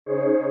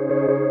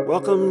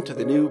Welcome to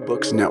the New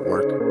Books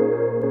Network.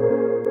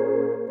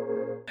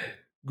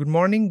 Good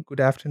morning, good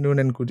afternoon,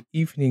 and good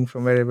evening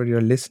from wherever you're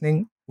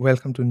listening.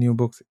 Welcome to New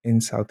Books in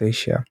South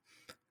Asia,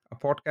 a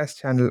podcast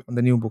channel on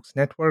the New Books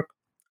Network.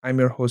 I'm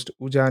your host,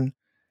 Ujan.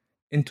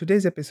 In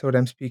today's episode,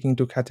 I'm speaking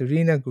to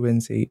Caterina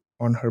Guenzi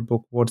on her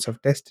book Words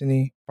of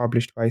Destiny,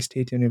 published by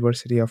State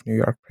University of New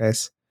York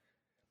Press.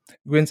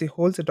 Guenzi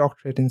holds a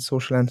doctorate in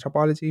social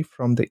anthropology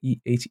from the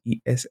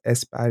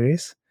EHESS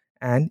Paris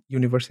and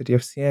University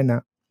of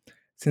Siena.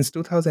 Since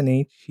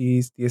 2008, she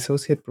is the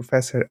associate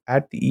professor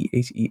at the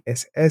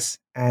EHESS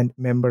and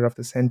member of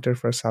the Center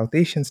for South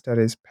Asian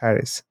Studies,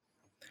 Paris.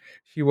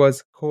 She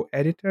was co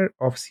editor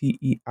of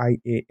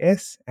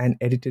CEIAS and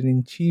editor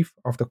in chief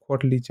of the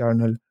quarterly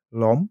journal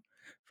LOM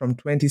from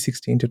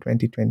 2016 to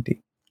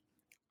 2020.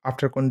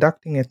 After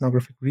conducting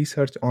ethnographic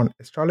research on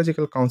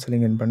astrological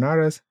counseling in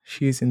Banaras,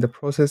 she is in the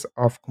process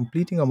of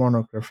completing a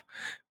monograph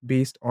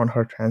based on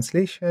her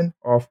translation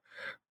of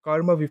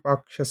Karma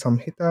Vipaksha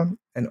Samhita,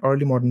 an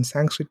early modern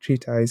Sanskrit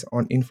treatise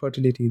on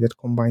infertility that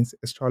combines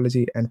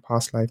astrology and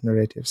past life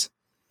narratives.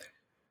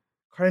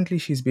 Currently,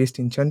 she is based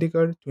in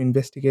Chandigarh to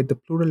investigate the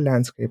plural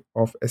landscape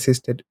of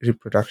assisted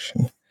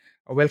reproduction.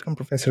 Welcome,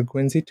 Professor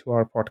Guenzi, to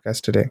our podcast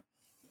today.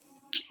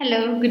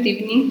 Hello, good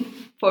evening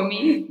for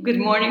me. Good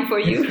morning for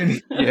you.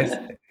 Yes.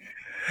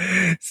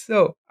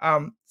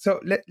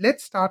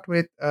 Let's start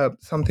with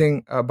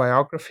something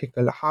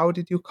biographical. How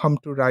did you come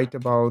to write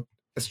about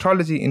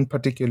astrology in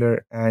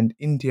particular and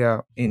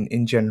India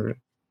in general?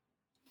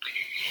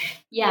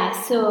 Yeah,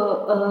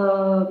 so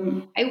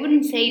I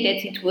wouldn't say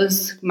that it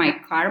was my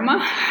karma.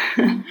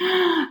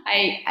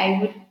 I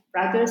would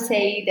rather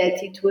say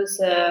that it was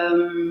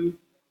a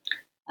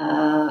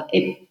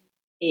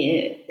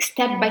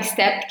step by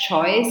step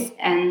choice,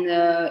 and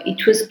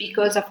it was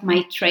because of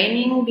my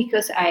training.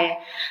 Because I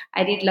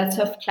did lots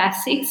of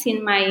classics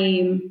in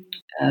my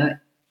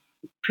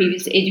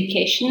previous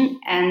education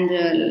and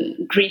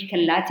Greek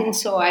and Latin.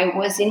 So I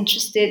was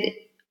interested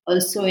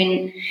also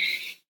in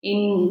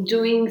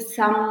doing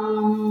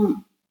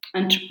some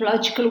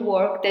anthropological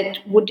work that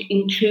would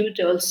include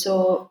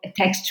also a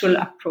textual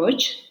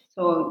approach.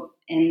 So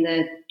and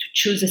to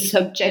choose a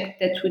subject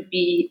that would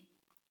be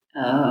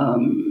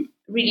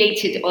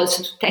related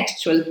also to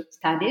textual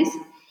studies.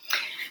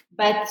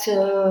 But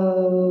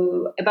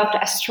about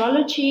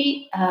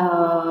astrology,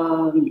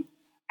 I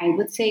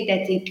would say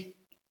that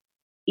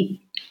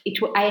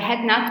I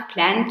had not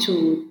planned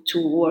to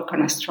work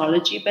on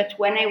astrology, but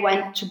when I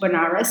went to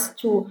Banaras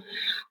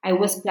I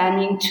was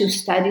planning to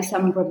study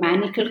some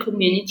Brahmanical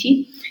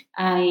community.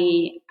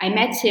 I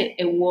met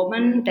a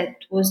woman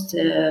that was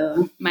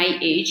my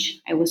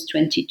age. I was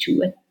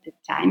 22 at the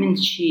time, and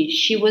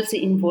she was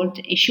involved.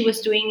 She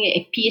was doing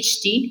a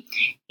PhD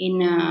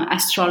in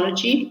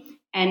astrology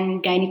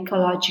and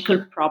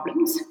gynecological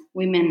problems,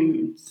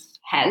 women's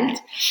health,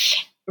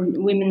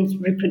 women's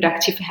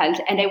reproductive health,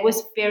 and I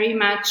was very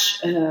much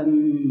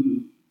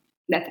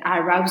that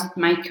aroused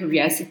my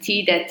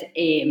curiosity that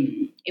a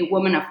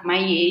woman of my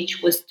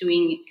age was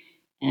doing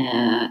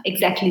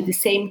exactly the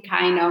same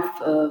kind of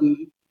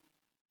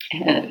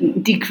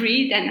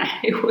degree than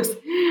I was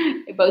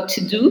about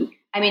to do.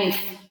 I mean,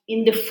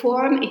 in the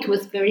form, it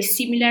was very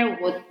similar.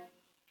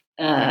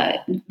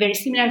 Very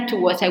similar to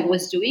what I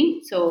was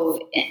doing.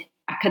 So,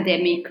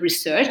 academic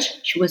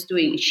research. She was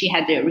doing. She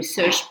had a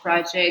research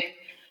project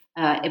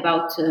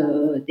about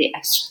the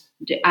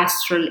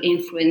astral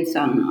influence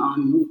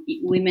on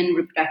women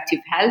reproductive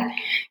health,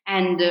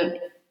 and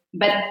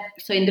but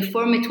so in the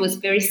form it was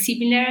very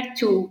similar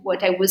to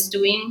what I was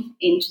doing,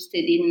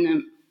 interested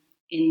in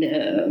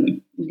the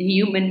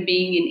human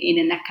being in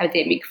an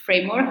academic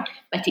framework,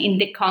 but in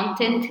the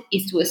content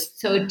it was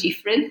so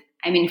different.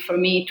 I mean, for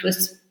me it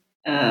was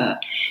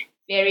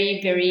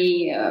very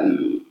very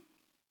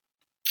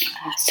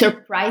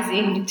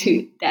surprising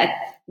to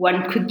that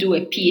one could do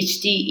a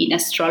PhD in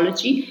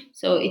astrology.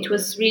 So it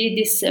was really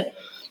this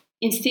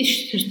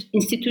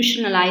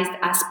institutionalized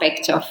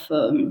aspect of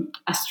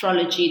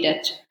astrology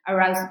that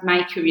aroused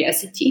my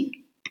curiosity,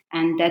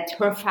 and that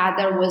her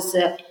father was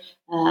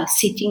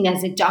sitting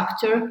as a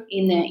doctor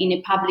in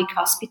a public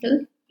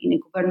hospital, in a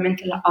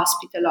governmental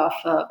hospital of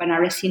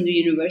Banaras Hindu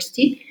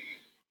University,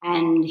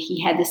 and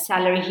he had a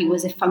salary. He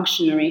was a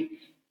functionary,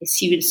 a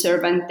civil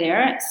servant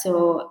there.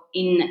 So,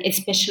 in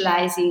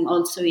specializing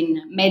also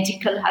in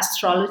medical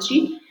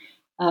astrology,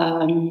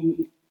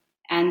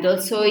 and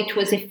also it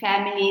was a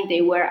family.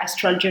 They were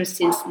astrologers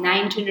since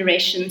 9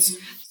 generations.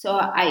 So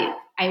I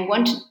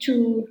wanted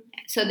to.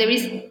 So there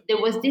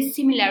was this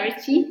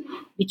similarity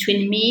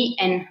between me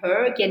and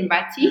her,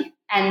 Genbati,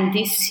 and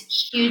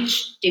this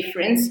huge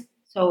difference.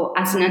 So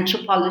as an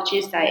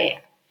anthropologist,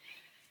 I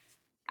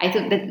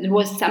thought that there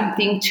was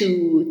something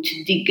to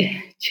dig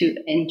to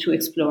and to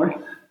explore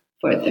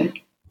further.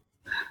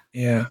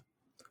 Yeah,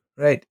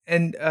 right.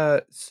 And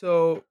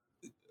so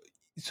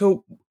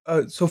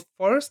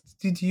first,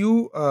 did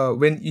you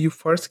when you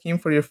first came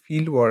for your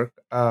field work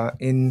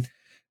in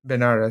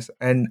Benares,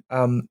 and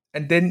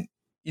then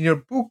in your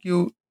book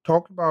you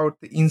talk about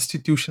the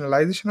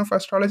institutionalization of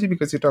astrology,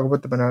 because you talk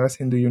about the Banaras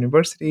Hindu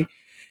University.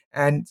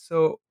 And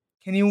so,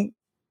 can you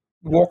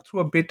walk through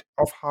a bit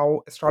of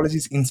how astrology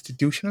is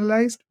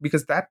institutionalized?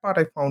 Because that part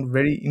I found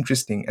very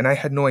interesting and I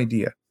had no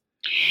idea.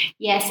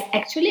 Yes,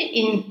 actually,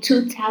 in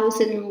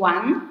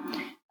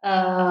 2001,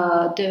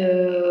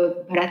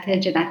 the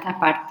Bharatiya Janata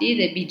Party,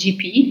 the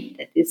BJP,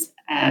 that is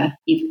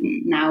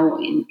even now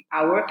in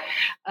power,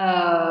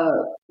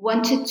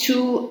 wanted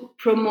to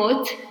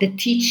promote the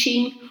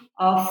teaching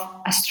of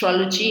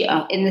astrology,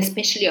 and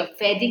especially of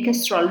Vedic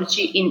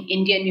astrology in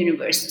Indian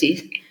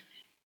universities.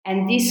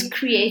 And this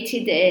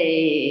created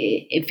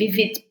a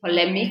vivid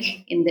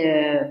polemic in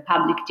the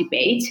public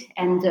debate,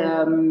 and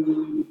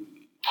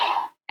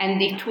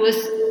it was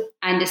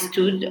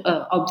understood,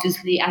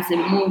 obviously, as a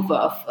move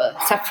of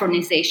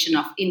saffronization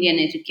of Indian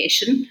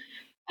education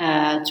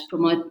to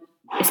promote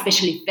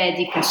especially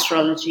Vedic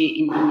astrology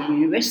in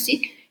Indian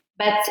university.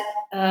 But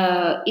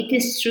it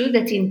is true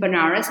that in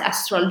Banaras,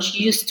 astrology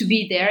used to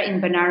be there in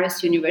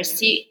Banaras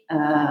University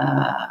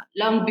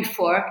long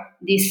before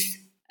this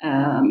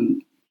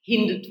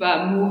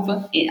Hindutva move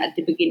at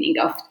the beginning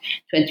of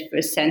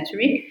 21st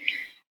century.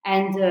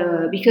 And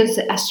because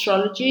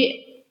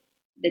astrology,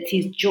 that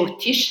is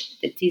Jyotish,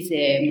 that is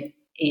a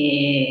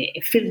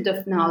field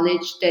of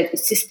knowledge, that a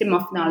system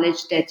of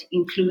knowledge that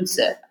includes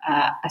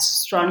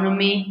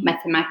astronomy,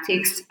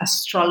 mathematics,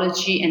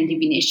 astrology, and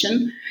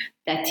divination.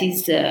 That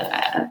is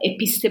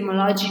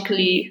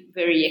epistemologically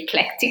very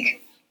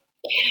eclectic,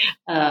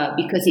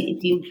 because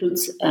it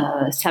includes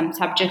some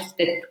subjects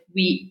that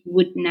we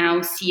would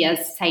now see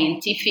as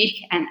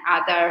scientific and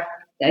other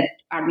that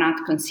are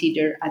not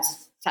considered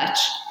as such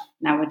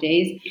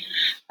nowadays.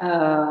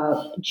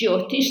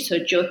 Jyotish, so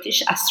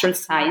Jyotish, astral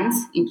science,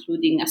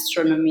 including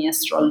astronomy,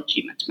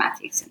 astrology,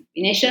 mathematics, and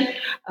divination,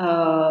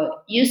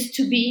 used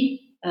to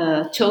be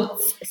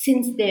taught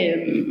since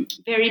the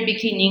very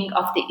beginning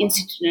of the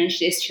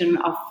institutionalization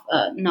of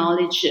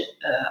knowledge,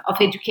 of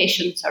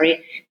education,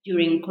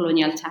 during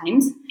colonial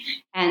times.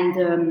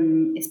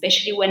 And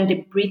especially when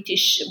the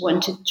British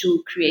wanted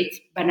to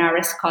create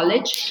Banaras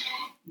College,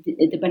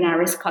 the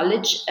Banaras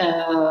College,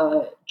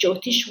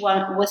 Jyotish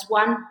was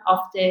one of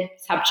the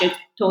subjects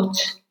taught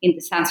in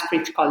the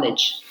Sanskrit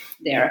college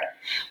there.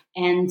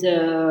 And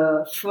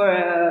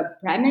for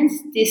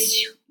Brahmins,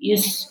 this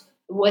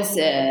was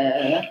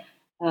a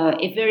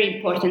very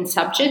important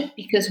subject,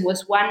 because it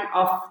was one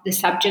of the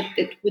subjects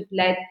that would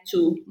lead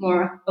to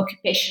more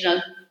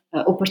occupational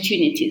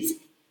opportunities.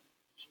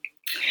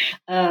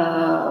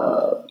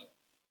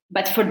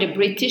 But for the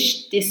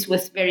British, this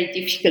was very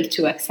difficult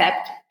to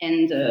accept.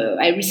 And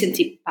I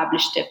recently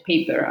published a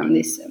paper on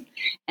this,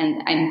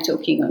 and I'm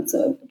talking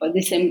also about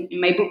this in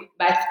my book.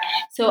 But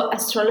so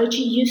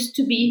astrology used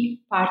to be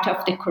part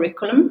of the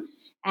curriculum,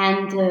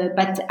 and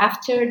but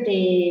after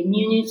the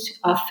Munich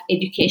of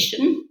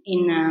Education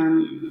in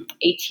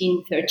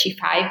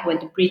 1835, when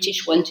the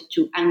British wanted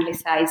to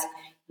anglicize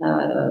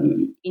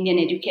Indian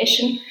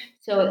education,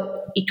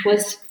 so it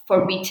was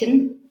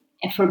forbidden,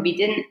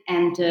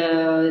 and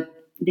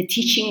the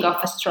teaching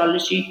of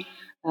astrology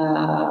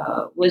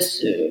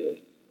was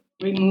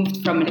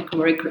removed from the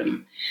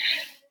curriculum.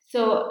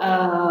 So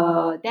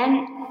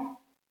then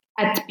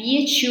at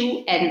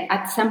BHU, and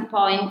at some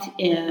point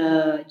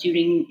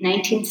during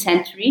 19th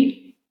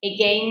century,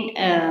 again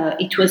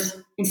it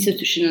was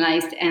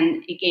institutionalized,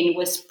 and again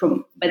was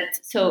but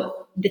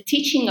so the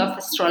teaching of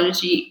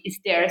astrology is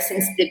there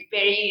since the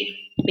very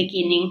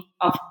beginning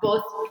of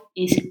both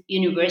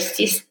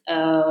universities,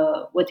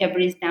 whatever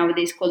is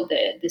nowadays called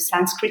the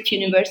Sanskrit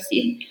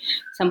University,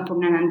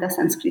 Sampurnananda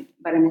Sanskrit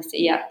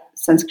Varanasi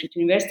Sanskrit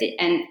University,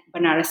 and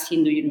Banaras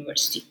Hindu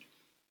University.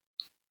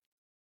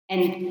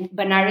 And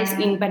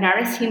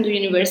Banaras Hindu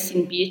University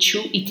in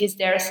BHU, it is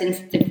there since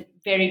the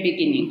very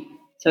beginning.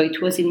 So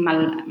it was in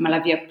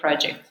Malavya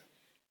project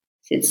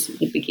since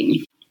the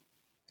beginning.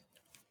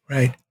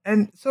 Right.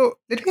 And so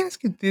let me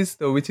ask you this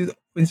though, which is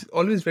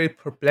always very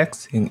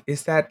perplexing,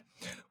 is that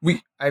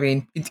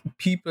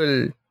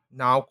people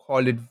now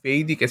call it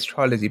Vedic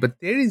astrology, but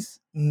there is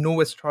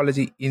no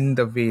astrology in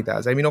the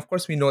Vedas. I mean, of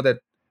course, we know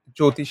that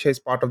Jyotisha is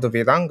part of the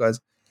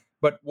Vedangas,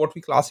 but what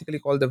we classically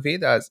call the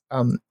Vedas,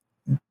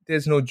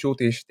 there's no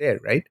Jyotish there,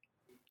 right?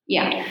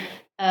 Yeah.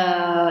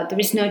 There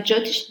is no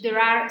Jyotish. There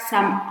are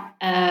some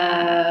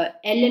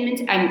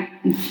elements.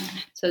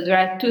 So there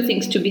are two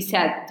things to be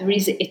said. There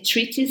is a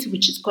treatise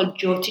which is called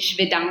Jyotish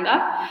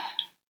Vedanga,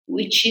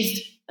 which is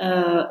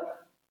a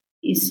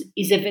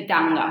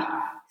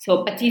Vedanga.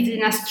 So, but it's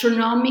an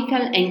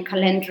astronomical and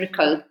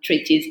calendrical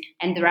treatise,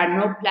 and there are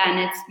no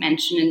planets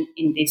mentioned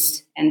in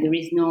this, and there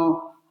is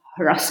no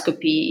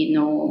horoscopy,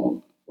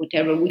 no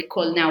whatever we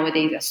call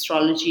nowadays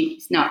astrology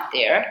is not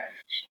there.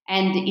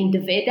 And in the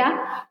Veda,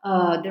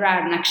 there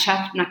are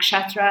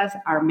nakshatras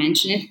are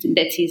mentioned,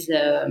 that is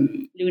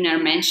lunar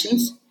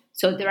mentions.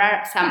 So there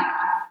are some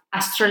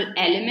astral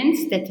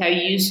elements that are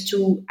used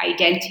to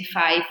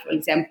identify, for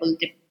example,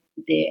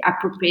 the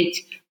appropriate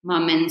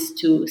moments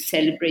to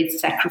celebrate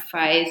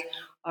sacrifice,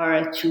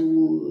 or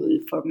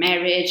for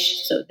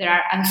marriage. So there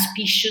are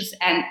auspicious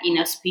and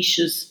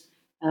inauspicious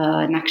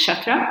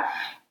nakshatra,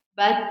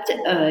 but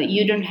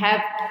you don't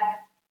have.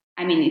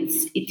 I mean,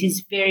 it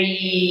is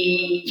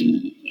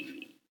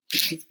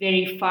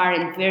very far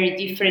and very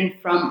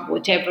different from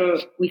whatever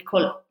we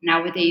call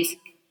nowadays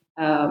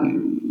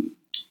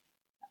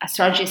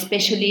astrology,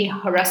 especially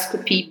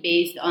horoscopy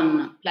based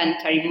on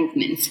planetary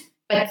movements.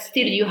 But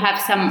still, you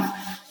have some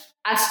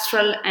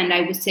astral and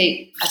I would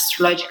say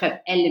astrological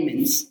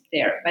elements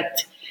there.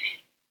 But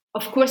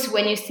of course,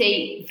 when you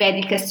say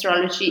Vedic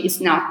astrology, it's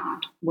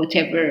not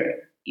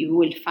whatever you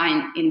will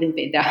find in the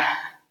Veda.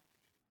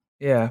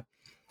 Yeah.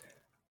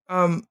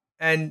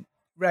 And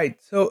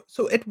right. So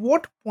at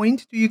what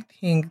point do you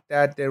think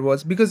that there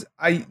was, because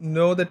I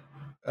know that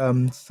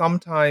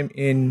sometime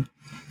in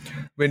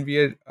when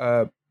we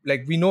are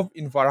like we know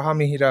in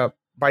Varahamihira,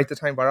 by the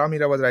time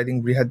Varahamihira was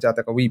writing Brihad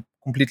Jataka, we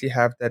completely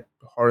have that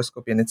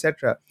horoscope and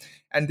etc.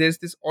 And there's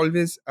this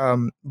always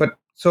but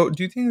so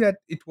do you think that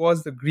it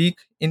was the Greek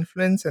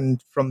influence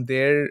and from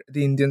there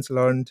the Indians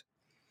learned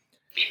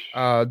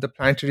the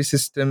planetary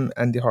system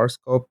and the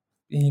horoscope?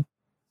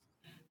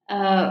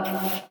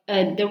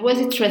 There was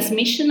a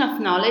transmission of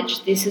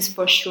knowledge, this is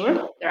for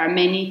sure. There are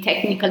many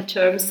technical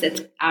terms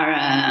that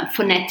are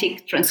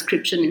phonetic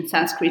transcription in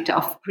Sanskrit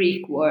of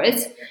Greek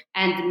words,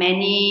 and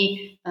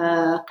many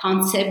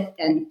concepts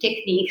and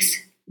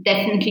techniques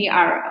definitely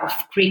are of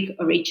Greek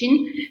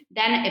origin.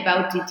 Then,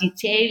 about the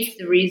details,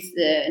 there is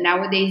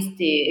nowadays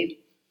the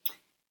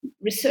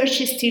research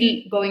is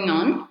still going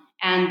on.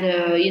 And,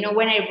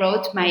 when I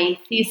wrote my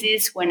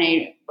thesis, when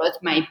I wrote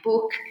my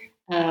book,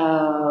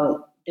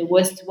 there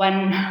was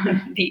one,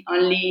 the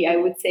only, I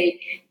would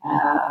say,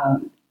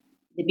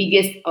 the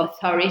biggest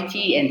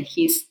authority, and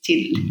he's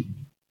still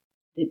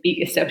the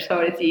biggest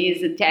authority, is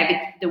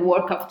the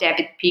work of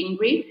David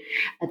Pingree,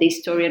 the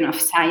historian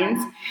of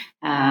science,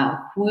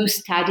 who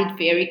studied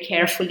very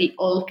carefully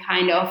all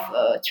kind of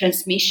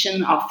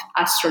transmission of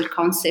astral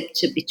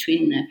concepts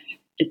between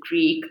the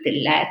Greek, the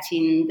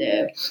Latin,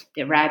 the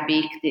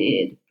Arabic,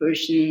 the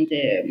Persian,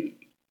 the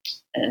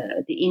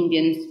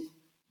Indian.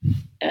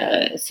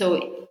 And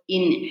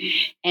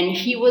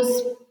he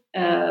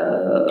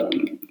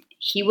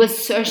was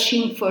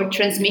searching for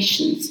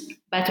transmissions,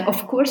 but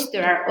of course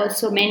there are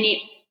also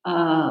many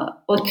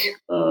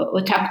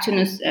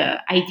autochthonous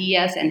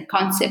ideas and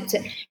concepts,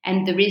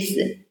 and there is.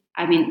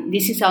 I mean,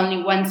 this is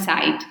only one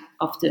side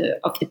of the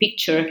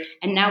picture,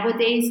 and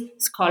nowadays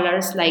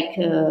scholars like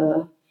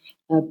Bill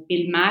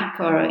Mack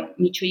or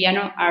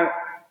Michoyano are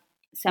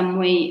some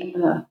way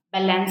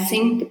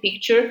balancing the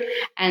picture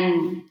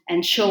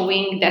and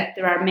showing that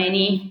there are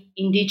many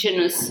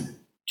indigenous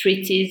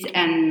treatises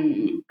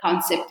and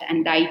concepts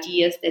and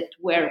ideas that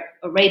were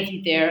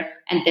already there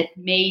and that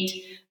made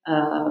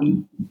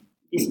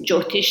this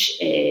Jyotish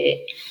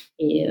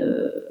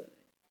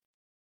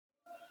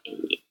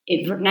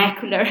a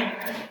vernacular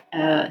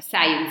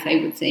science,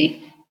 I would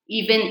say,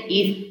 even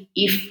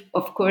if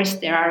of course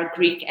there are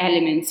Greek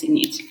elements in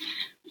it.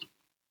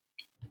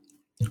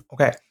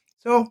 Okay,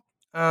 so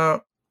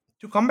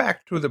to come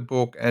back to the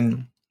book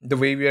and the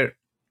way we are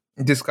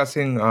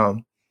discussing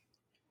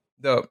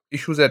the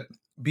issues at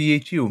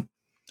BHU.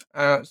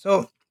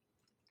 So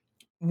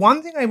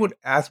one thing I would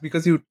ask,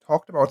 because you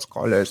talked about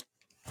scholars,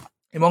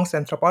 amongst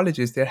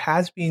anthropologists, there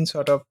has been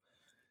sort of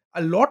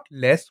a lot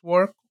less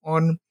work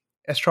on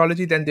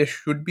astrology than there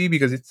should be,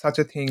 because it's such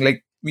a thing.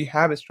 Like we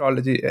have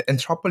astrology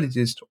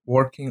anthropologists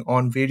working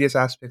on various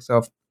aspects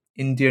of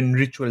Indian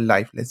ritual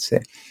life, let's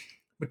say,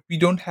 but we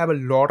don't have a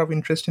lot of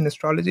interest in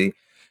astrology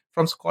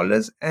from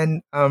scholars.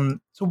 And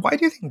so why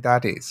do you think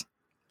that is?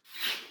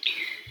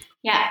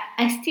 Yeah,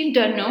 I still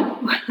don't know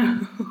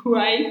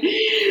why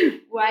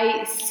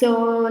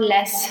so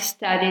less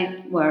studies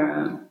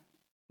were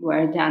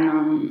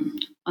done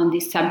on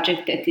this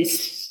subject that is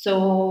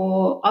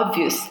so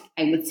obvious.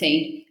 I would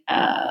say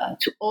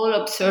to all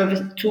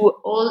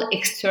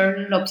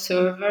external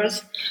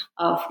observers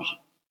of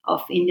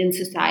Indian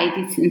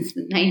society since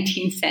the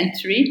 19th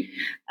century,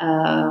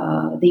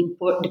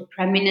 the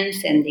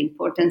prominence and the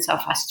importance of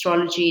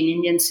astrology in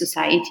Indian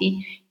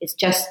society is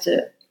just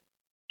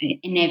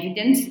in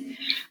evidence,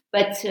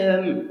 but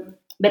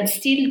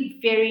still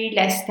very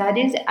less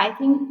studies. I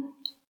think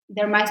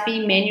there must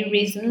be many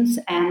reasons,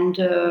 and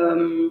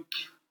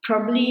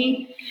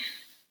probably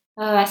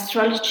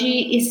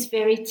astrology is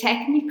very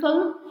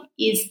technical,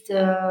 is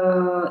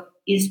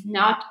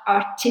not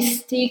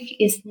artistic,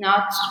 is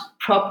not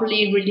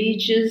properly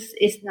religious,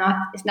 is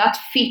not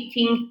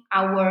fitting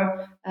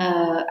our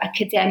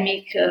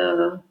academic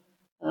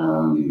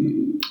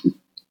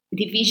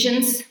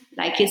divisions.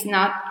 Like as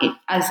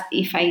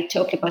if I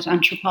talk about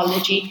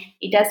anthropology,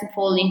 it doesn't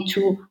fall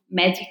into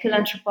medical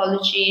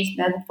anthropology, it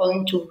doesn't fall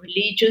into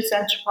religious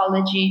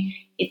anthropology.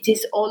 It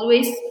is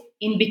always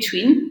in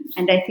between,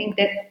 and I think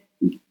that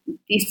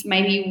this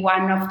might be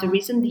one of the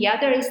reasons. The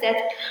other is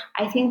that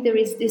I think there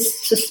is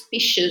this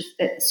suspicion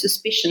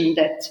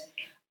that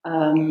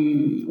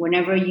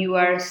whenever you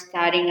are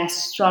studying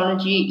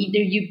astrology, either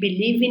you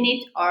believe in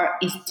it or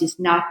it is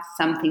not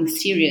something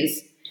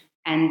serious.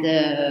 and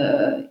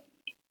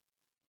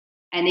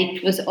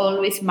it was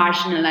always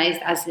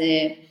marginalized as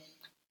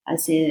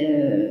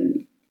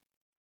a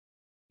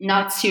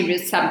not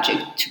serious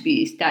subject to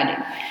be studied.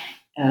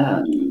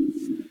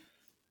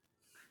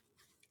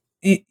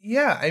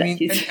 Yeah, I That mean,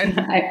 is,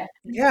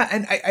 yeah,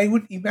 and I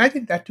would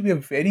imagine that to be a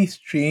very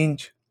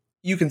strange,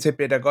 you can say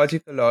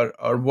pedagogical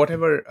or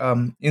whatever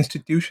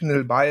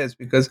institutional bias,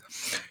 because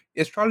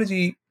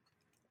astrology,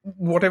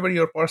 whatever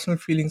your personal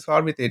feelings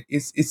are with it,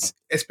 is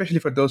especially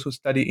for those who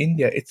study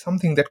India, it's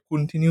something that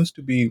continues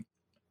to be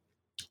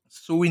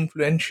so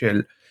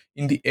influential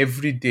in the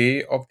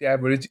everyday of the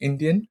average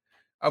Indian,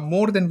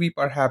 more than we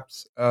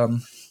perhaps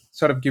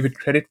sort of give it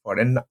credit for.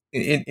 And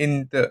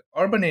in the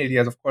urban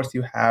areas, of course,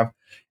 you have,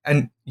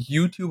 and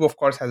YouTube, of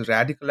course, has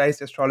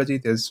radicalized astrology.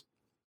 There's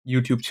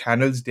YouTube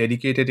channels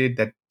dedicated it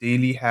that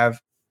daily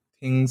have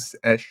things,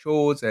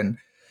 shows, and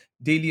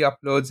daily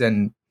uploads.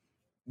 And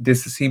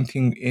there's the same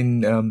thing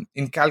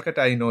in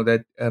Calcutta. You know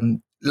that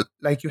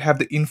like you have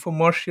the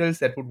infomercials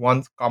that would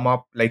once come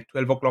up like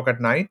 12 o'clock at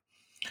night,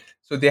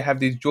 so they have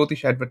these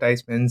Jyotish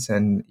advertisements,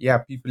 and yeah,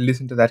 people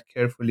listen to that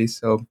carefully.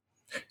 So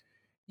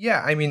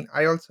yeah, I mean,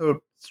 I also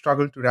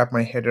struggle to wrap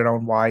my head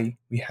around why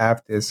we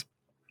have this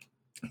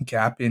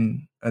gap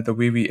in the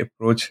way we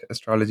approach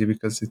astrology,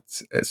 because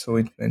it's so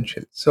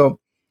influential. So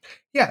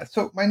yeah,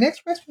 so my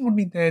next question would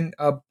be then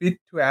a bit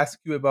to ask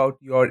you about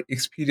your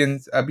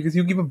experience, because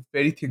you give a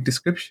very thick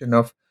description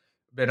of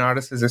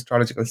Benares's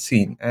astrological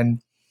scene,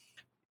 and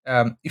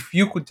if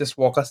you could just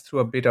walk us through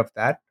a bit of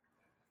that.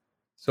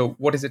 So,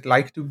 what is it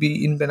like to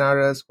be in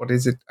Benares? What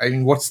is it? I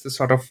mean, what's the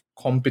sort of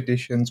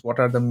competitions? What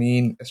are the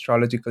main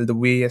astrological, the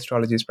way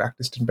astrology is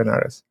practiced in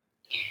Benares?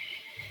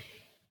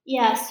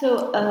 yeah.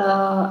 So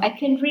I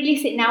can really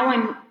say now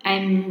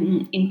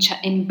I'm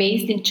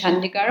based in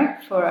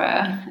Chandigarh for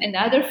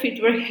another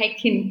field where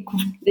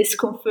this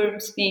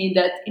confirms me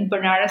that in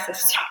Banaras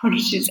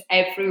astrology is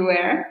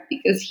everywhere,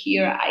 because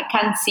here I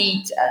can't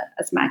see it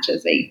as much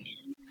as I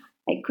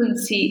couldn't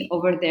see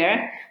over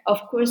there. Of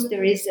course,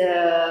 there is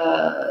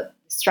a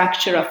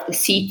structure of the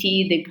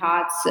city, the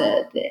ghats,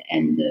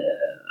 and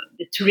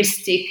the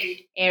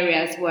touristic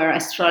areas where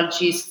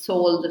astrology is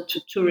sold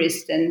to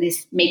tourists, and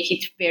this make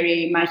it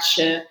very much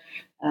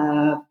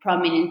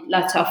prominent.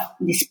 Lots of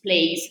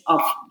displays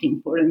of the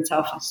importance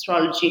of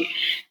astrology,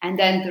 and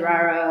then there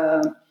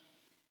are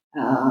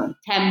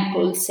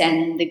temples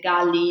and the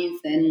galleys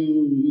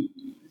and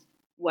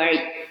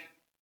where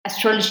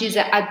astrology is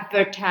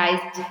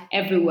advertised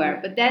everywhere.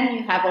 But then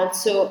you have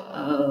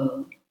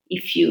also,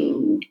 if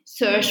you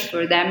search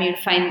for them, you'll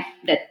find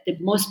that the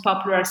most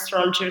popular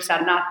astrologers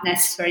are not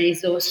necessarily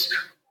those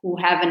who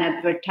have an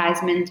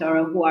advertisement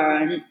or who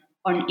are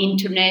on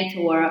internet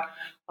or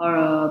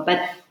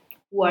but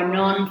who are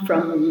known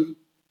from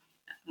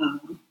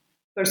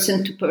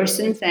person to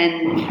person,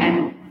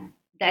 and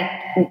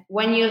that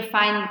when you'll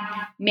find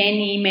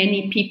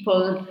many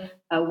people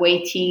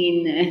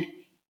waiting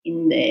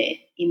in the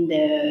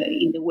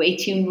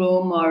waiting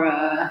room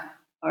or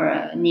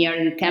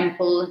near the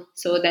temple,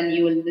 so then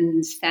you will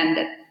understand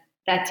that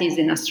that is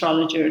an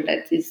astrologer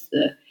that is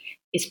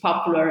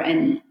popular,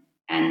 and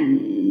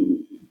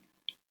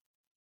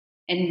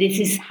this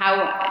is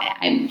how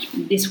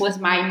this was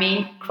my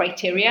main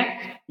criteria,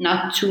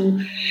 not to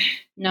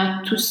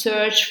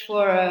search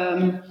for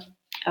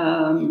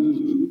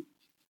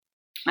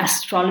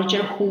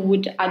astrologer who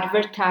would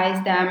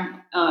advertise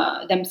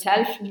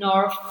themselves,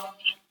 nor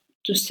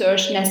to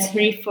search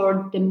necessarily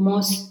for the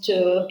most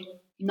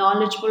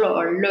knowledgeable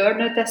or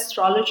learned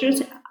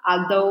astrologers,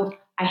 although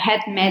I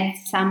had met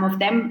some of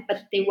them,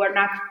 but they were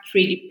not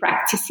really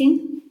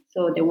practicing,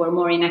 so they were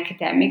more in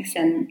academics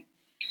and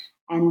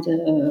and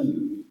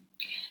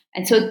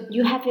so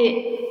you have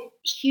a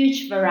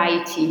huge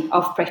variety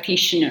of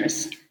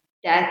practitioners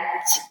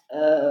that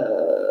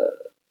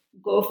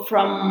go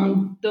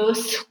from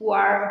those who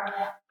are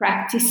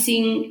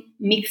practicing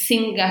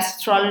mixing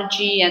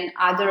astrology and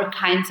other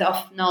kinds of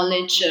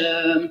knowledge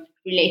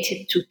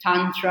related to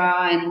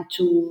tantra and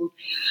to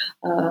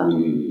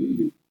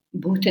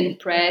Bhut and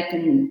Pret,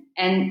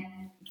 and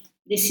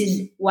this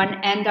is one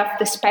end of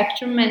the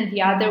spectrum, and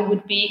the other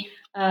would be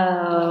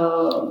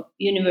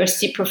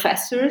university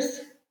professors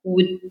who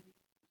would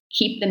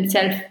keep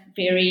themselves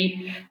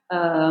very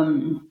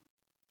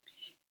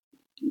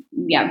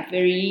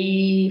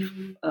very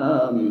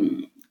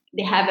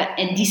they have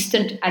a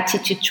distant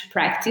attitude to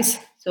practice,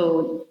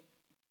 so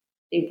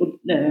they would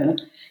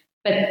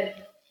but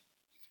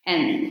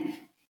and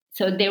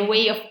so their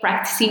way of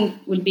practicing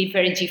will be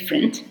very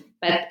different,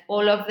 but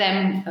all of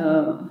them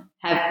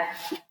have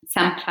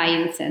some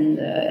clients and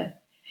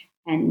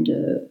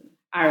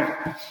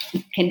are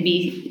can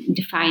be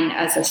defined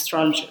as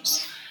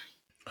astrologers.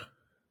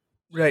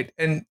 Right,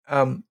 and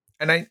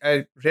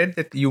I read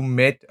that you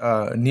met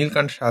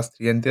Neelkant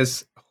Shastri, and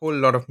there's a whole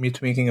lot of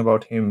myth making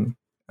about him.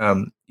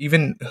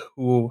 Even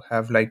who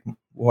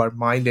are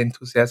mild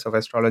enthusiasts of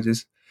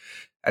astrologists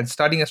and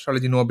studying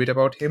astrology know a bit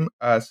about him.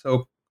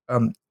 So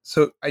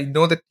I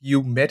know that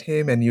you met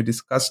him and you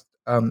discussed.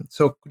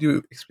 So could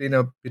you explain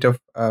a bit of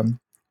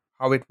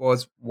how it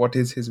was, what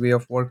is his way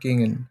of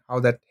working, and how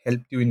that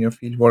helped you in your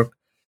field work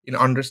in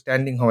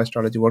understanding how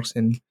astrology works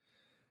in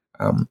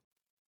um,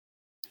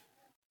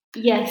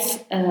 Yes,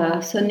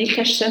 so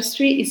Nilkash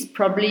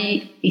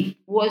Shastri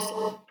was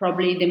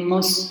probably the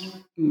most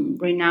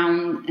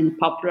renowned and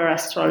popular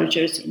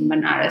astrologers in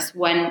Banaras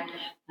when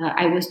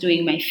I was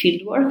doing my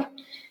field work.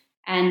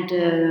 And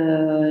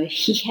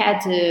he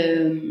had,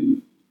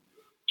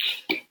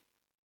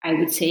 I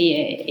would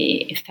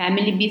say, a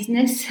family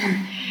business,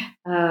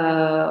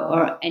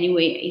 or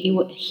anyway,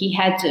 he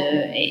had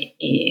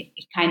a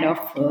kind of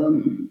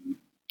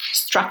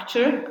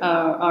structure,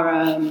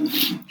 or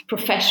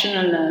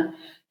professional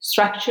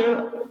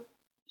structure.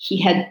 He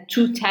had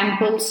two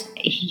temples,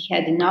 he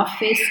had an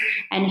office,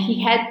 and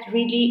he had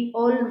really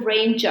all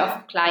range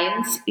of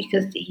clients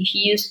because he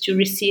used to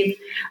receive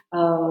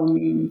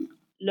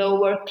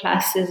lower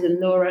classes and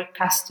lower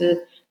caste,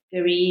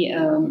 very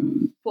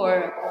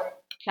poor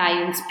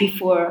clients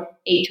before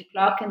 8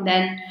 o'clock, and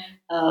then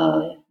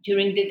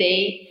during the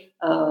day,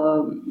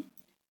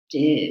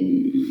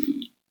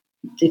 the,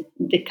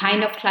 the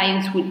kind of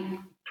clients would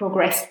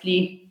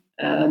progressively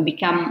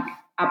become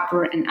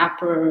upper and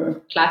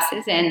upper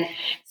classes, and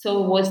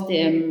so was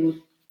the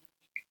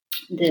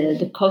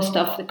cost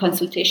of the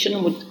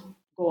consultation would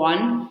go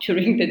on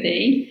during the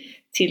day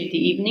till the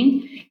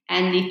evening.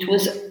 And it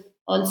was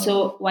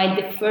also, while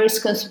the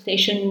first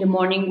consultation in the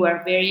morning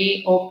were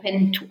very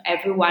open to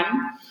everyone,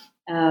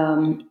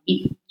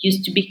 it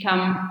used to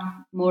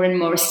become more and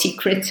more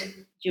secret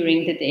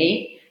during the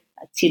day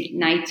till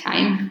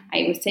nighttime,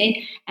 I would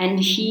say. And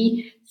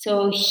he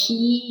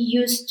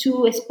used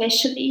to,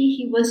 especially,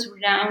 he was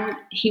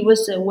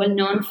well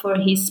known for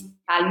his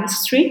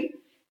palmistry,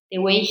 the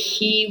way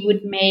he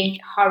would make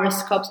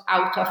horoscopes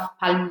out of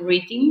palm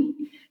reading.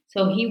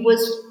 So he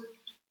was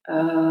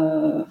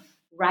uh,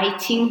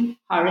 writing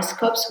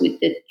horoscopes with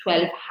the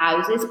 12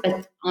 houses,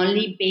 but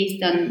only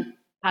based on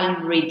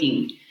palm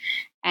reading.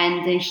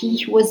 And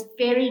he was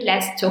very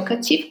less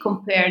talkative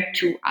compared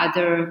to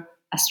other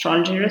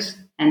astrologers,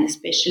 and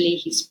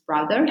especially his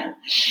brother,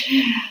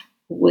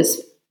 who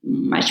was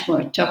much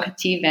more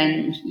talkative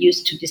and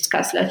used to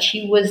discuss a lot.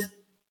 He was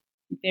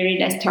very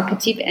less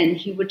talkative, and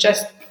he would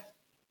just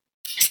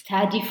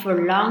study for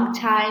a long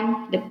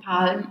time the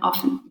palm,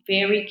 often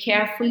very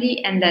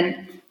carefully, and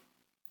then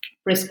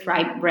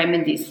prescribe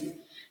remedies.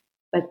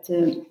 But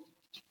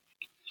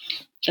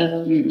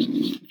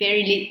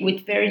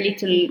with very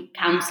little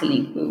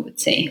counseling, we would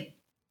say.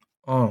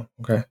 oh,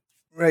 okay.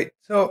 Right.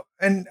 So,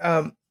 and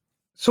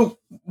so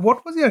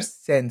what was your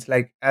sense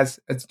like as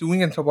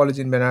doing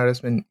anthropology in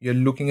Benares when you're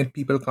looking at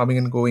people coming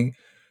and going?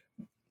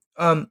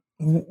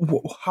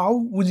 How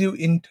would you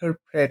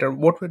interpret, or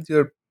what was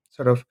your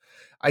sort of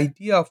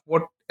idea of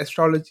what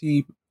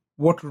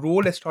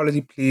role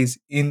astrology plays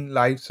in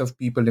lives of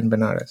people in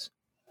Benares?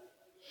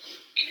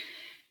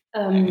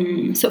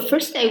 So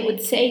first, I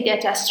would say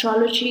that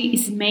astrology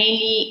is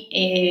mainly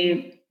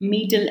a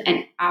middle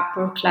and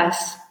upper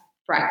class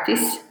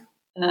practice,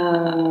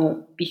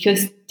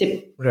 because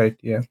Right.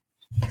 Yeah.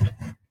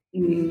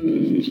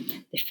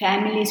 the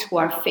families who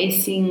are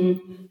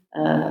facing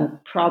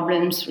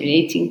problems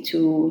relating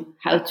to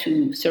how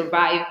to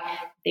survive,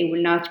 they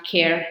will not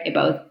care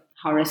about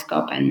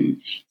horoscope.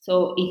 And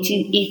so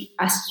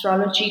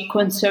astrology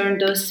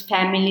concerns those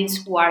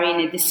families who are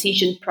in a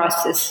decision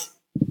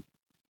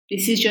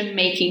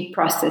making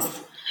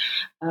process.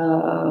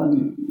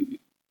 um,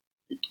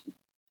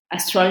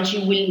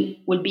 Astrology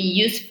will be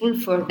useful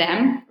for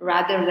them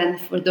rather than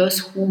for those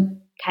who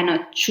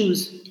cannot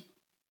choose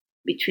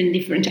between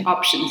different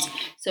options.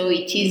 So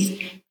it is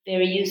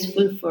very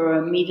useful for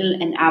a middle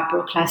and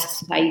upper class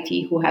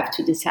society who have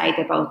to decide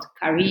about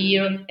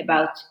career,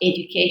 about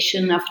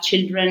education of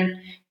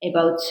children,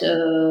 about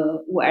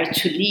where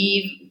to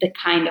live, the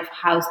kind of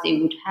house they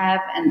would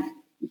have, and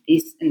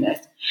this and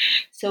that.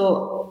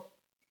 So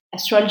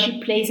astrology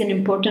plays an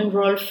important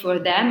role for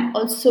them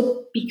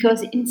also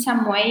because in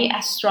some way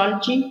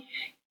astrology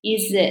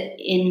is an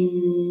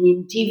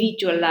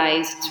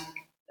individualized,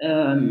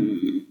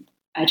 um,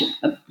 I, don't-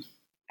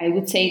 I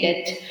would say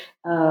that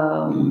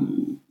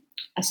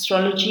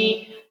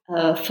astrology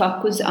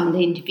focus on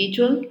the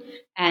individual,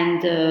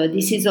 and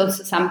this is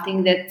also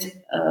something that,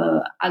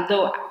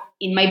 although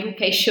in my book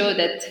I show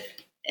that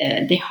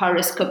the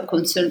horoscope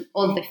concerns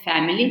all the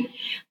family,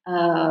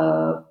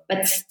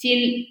 but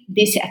still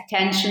this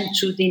attention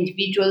to the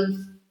individual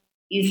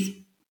is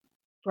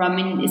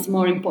is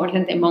more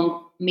important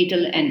among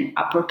middle and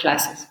upper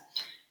classes.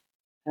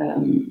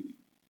 So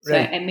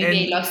Right. maybe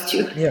And I lost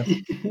you. yeah.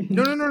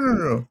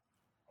 No.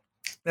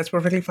 That's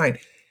perfectly fine.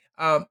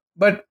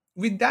 But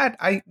with that,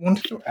 I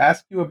wanted to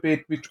ask you a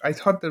bit, which I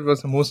thought that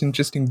was the most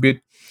interesting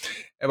bit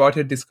about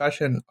your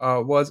discussion,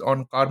 was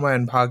on karma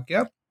and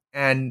bhagya.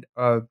 And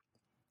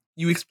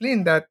you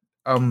explained that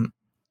um,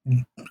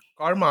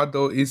 karma,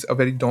 though, is a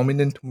very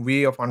dominant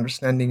way of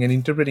understanding and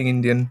interpreting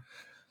Indian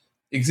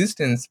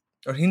existence,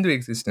 or Hindu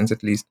existence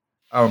at least.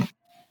 Um,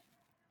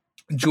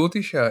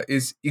 Jyotisha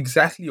is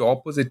exactly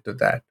opposite to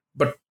that.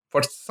 But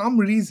for some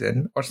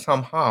reason or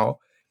somehow,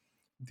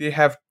 they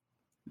have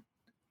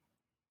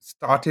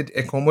started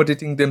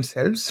accommodating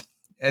themselves.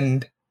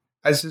 And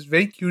I was just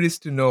very curious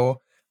to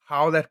know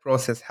how that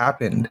process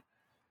happened,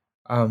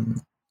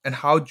 um, and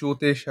how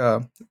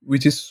Jyotisha,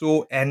 which is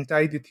so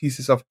anti the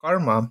thesis of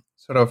karma,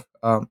 sort of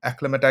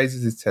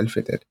acclimatizes itself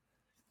with it.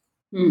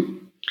 Hmm.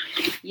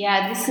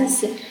 Yeah, this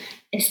is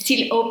a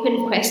still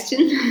open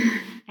question,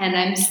 and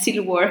I'm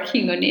still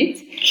working on it.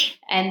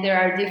 And there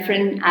are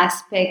different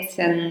aspects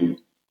and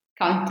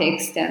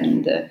context,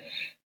 and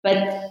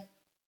but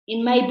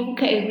in my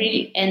book, I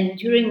really, and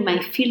during my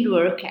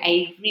fieldwork,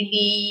 I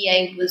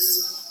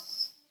was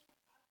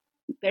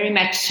very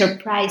much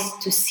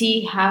surprised to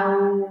see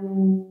how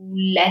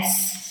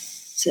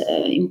less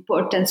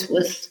importance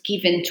was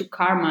given to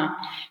karma,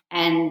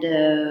 and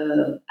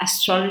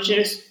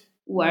astrologers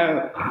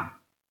were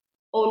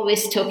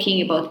always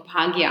talking about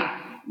bhagya.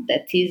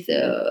 That is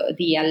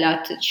the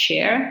allotted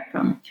share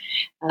from.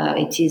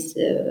 It is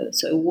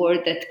so a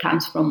word that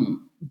comes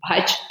from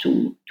bhaj,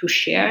 to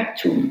share,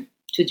 to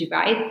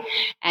divide,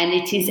 and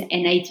it is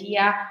an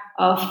idea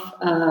of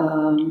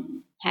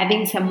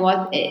having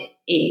somewhat a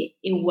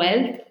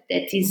wealth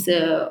that is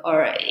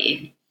or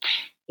a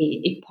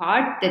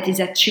part that is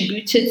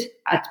attributed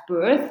at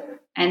birth,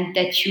 and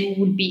that you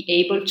will be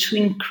able to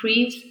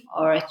increase,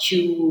 or that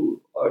you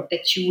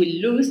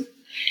will lose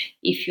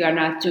if you are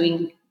not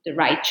doing the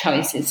right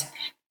choices.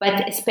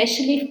 But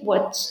especially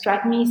what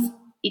struck me is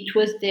it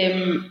was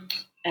the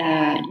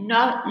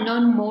not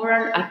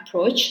non-moral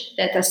approach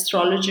that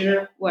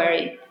astrologers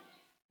were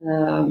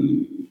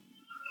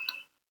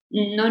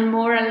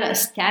non-moral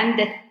stand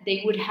that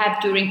they would have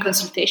during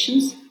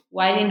consultations,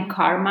 while in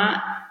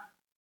karma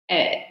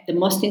the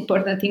most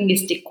important thing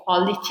is the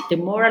quality, the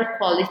moral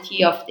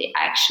quality of the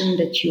action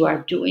that you are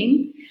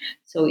doing.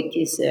 So it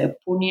is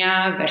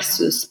punya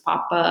versus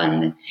papa,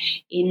 and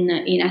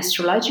in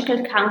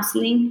astrological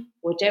counseling,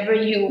 whatever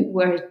you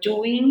were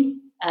doing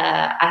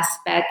as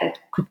bad, that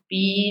could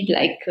be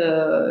like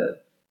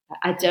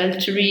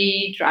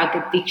adultery, drug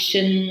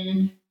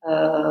addiction,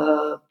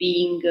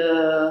 being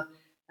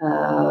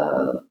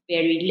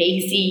very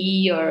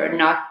lazy, or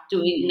not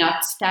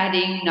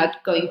studying,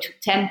 not going to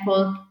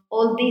temple.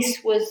 All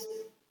this was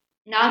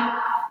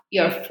not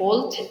your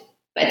fault,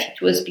 but it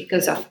was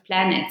because of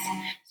planets.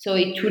 So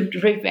it would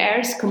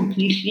reverse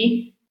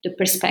completely the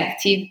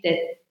perspective that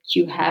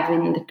you have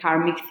in the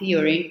karmic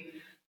theory,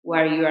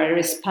 where you are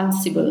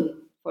responsible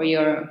for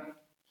your.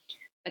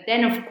 But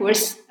then, of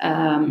course,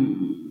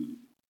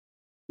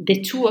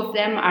 the two of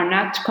them are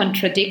not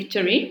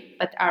contradictory,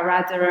 but are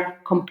rather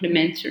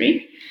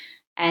complementary.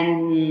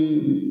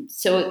 And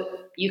so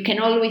you can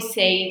always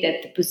say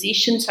that the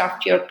positions of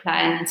your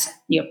planets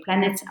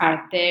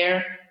are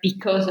there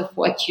because of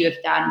what you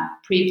have done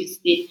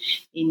previously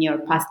in your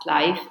past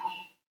life.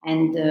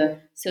 And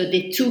so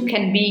the two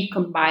can be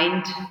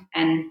combined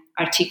and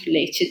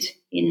articulated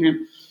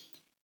in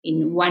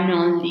one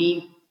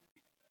only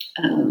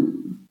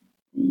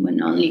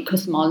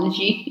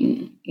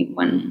cosmology, in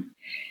one.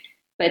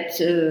 But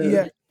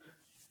Yeah.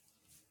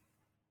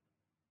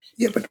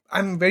 Yeah, but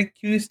I'm very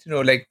curious to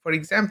know, like, for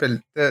example,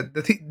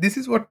 the thing, this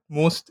is what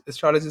most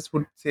astrologers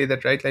would say,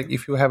 that, right? Like,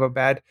 if you have a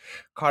bad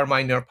karma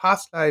in your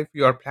past life,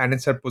 your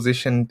planets are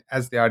positioned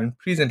as they are in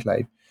present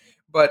life.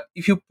 But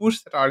if you push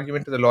that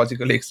argument to the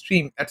logical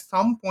extreme, at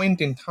some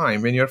point in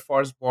time, when you're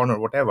first born or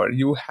whatever,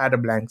 you had a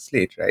blank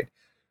slate, right?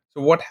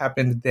 So what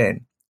happened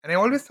then? And I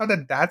always thought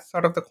that that's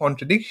sort of the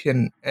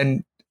contradiction,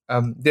 and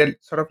they're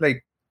sort of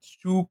like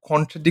two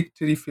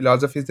contradictory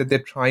philosophies that they're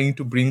trying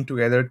to bring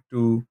together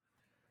to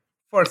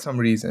for some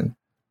reason.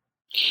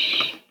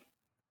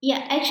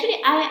 yeah, actually,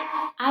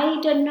 I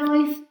don't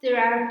know if there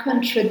are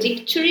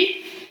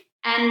contradictory,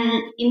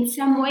 and in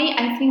some way,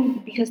 I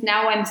think because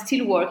now I'm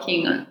still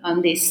working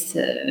on this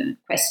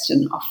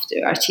question of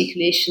the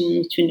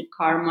articulation between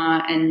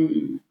karma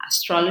and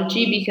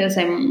astrology, because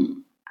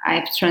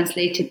I've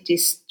translated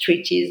this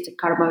treatise, the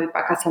Karma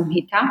Vipaka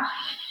Samhita,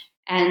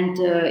 and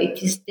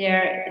it is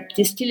there. It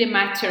is still a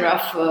matter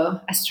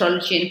of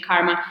astrology and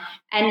karma,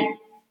 and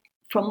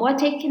from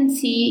what I can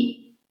see,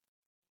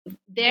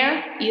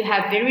 there you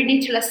have very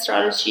little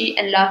astrology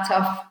and lots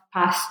of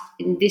past,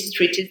 in this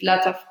treatise,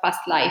 lots of past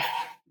life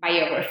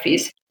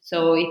biographies.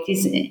 So it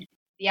is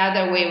the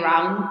other way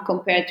around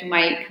compared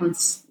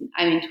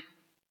to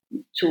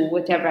to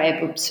whatever I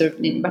have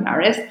observed in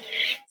Benares.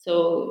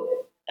 So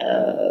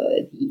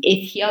the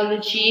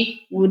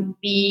etiology would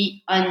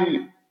be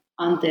on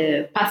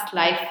the past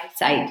life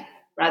side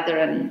rather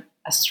than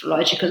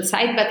astrological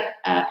side, but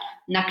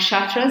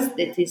nakshatras,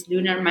 that is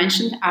lunar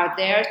mentioned, are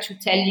there to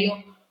tell you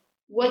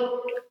what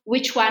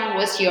which one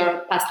was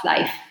your past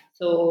life.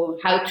 So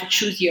how to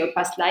choose your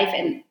past life,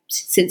 and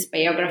since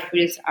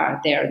biographies are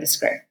there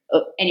described.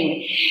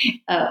 Anyway,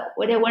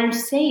 what I want to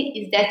say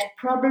is that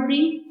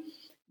probably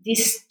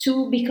these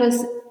two,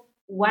 because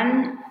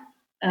one,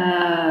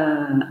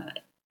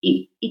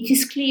 it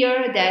is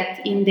clear that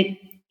in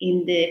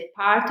the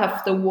part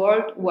of the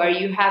world where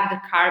you have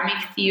the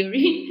karmic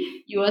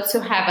theory, you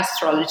also have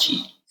astrology.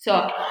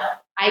 So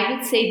I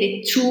would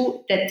say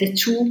the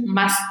two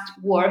must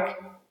work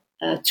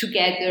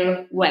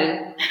together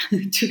well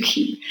to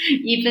keep,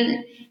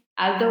 even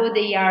although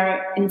they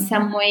are in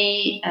some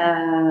way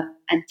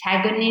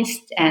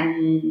antagonist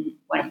and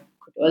one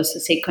could also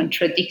say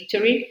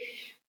contradictory.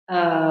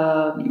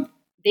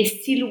 They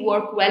still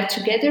work well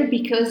together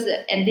because,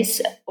 and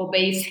this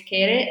obeys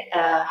Kere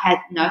had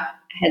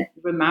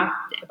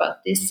remarked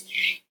about this.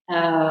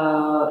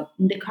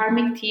 In the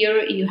karmic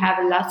theory, you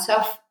have lots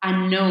of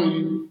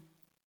unknown.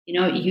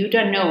 You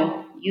don't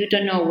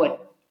know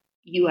what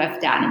you have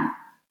done.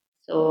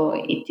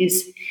 So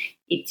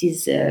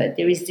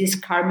there is this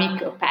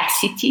karmic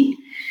opacity,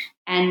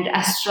 and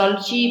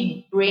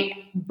astrology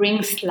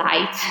brings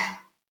light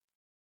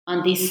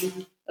on this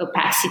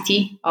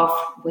opacity of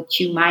what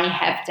you might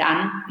have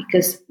done,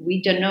 because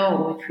we don't know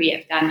what we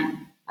have done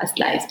in past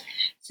lives.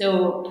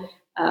 So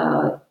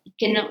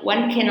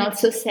one can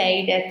also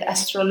say that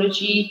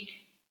astrology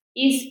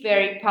is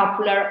very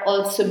popular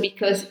also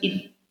because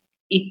it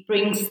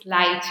brings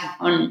light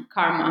on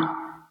karma,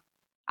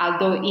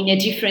 although in a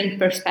different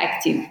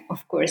perspective,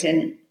 of course.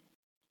 And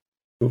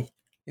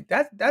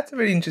That's a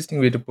very interesting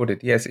way to put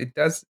it. Yes, it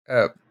does.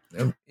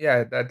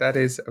 Yeah, that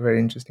is a very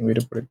interesting way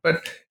to put it.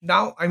 But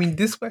now, I mean,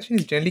 this question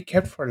is generally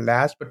kept for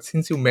last. But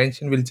since you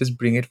mentioned, we'll just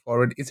bring it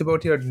forward. It's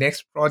about your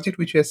next project,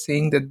 which you're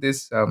saying that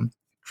this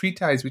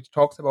treatise, which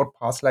talks about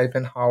past life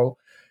and how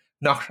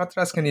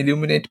nakshatras can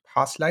illuminate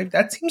past life.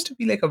 That seems to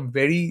be like a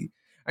very,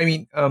 I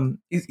mean,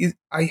 is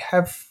I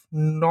have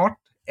not,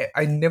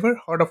 I never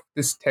heard of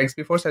this text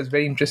before, so I was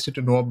very interested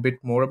to know a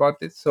bit more about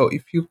this. So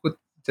if you could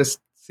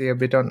just say a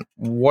bit on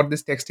what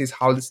this text is,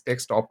 how this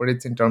text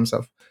operates in terms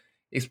of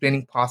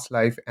explaining past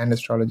life and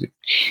astrology.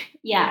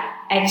 yeah,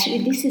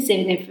 actually, this is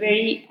a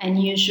very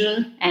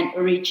unusual and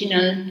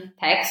original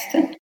text.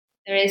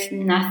 There is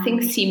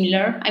nothing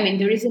similar. I mean,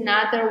 there is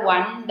another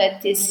one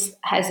that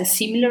has a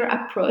similar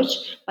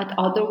approach, but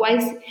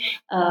otherwise,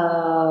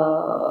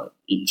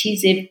 it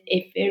is a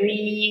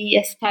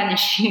very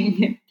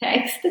astonishing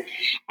text.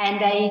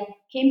 And I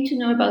came to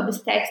know about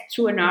this text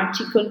through an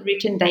article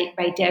written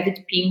by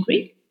David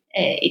Pingree.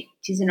 It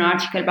is an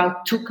article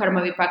about two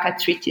Karma Vipaka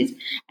treatises,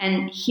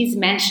 and he's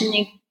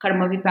mentioning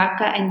Karma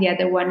Vipaka and the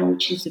other one,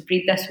 which is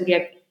Vriddha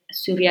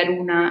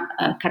Suryaruna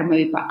Karma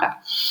Vipaka.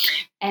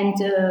 And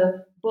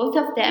both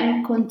of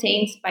them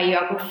contains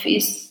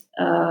biographies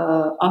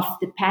of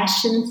the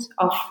passions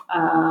of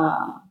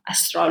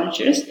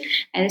astrologers,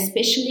 and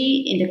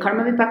especially in the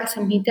Karma Vipaka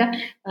Samhita,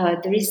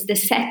 there is the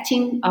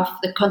setting of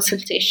the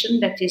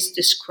consultation that is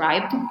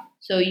described.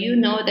 So you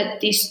know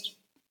that this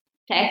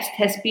text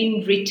has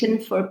been written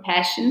for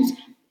patients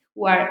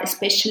who are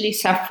especially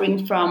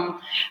suffering from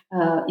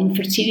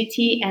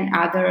infertility and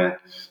other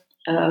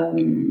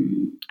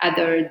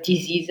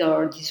disease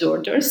or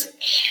disorders,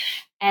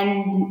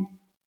 and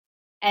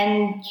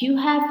you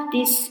have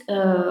this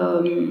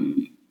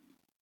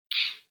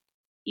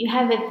you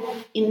have it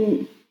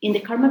in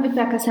the Karma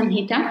Vipaka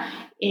Samhita.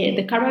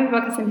 The Karma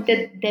Vipaka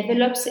Samhita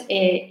develops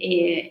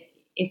a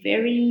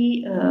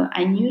very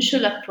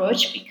unusual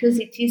approach because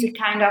it is a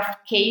kind of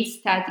case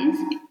studies.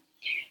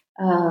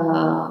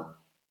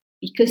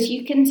 Because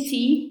you can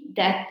see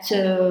that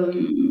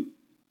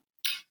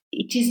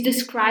it is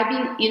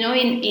describing,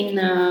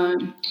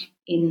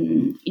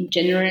 in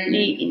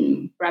generally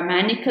in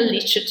Brahmanical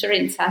literature,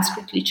 in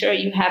Sanskrit literature,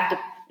 you have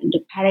the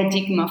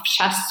paradigm of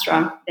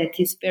Shastra that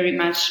is very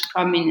much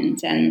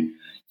prominent, and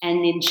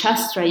in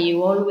Shastra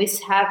you always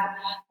have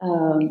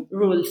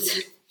rules.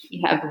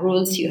 You have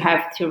rules, you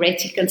have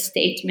theoretical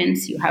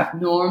statements, you have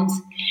norms,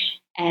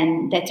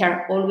 and that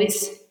are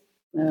always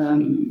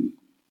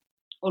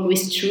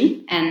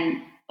true,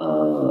 and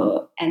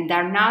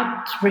are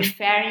not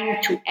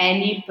referring to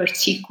any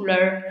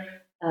particular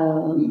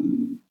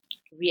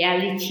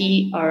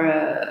reality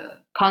or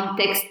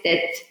context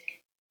that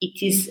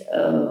it is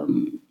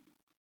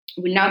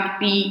will not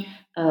be.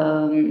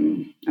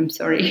 I'm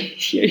sorry,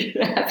 here you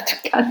have to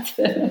cut.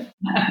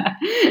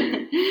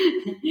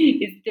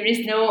 There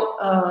is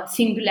no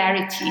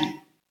singularity.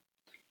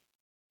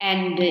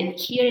 And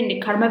here in the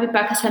Karma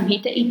Vipaka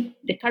Samhita,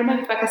 the Karma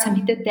Vipaka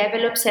Samhita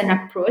develops an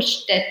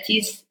approach that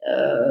is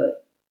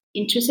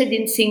interested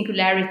in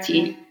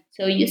singularity.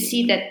 So you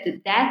see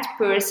that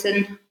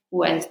person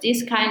who has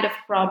this kind of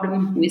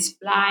problem, who is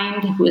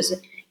blind,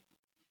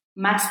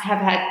 must have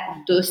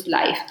had those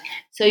lives.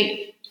 So,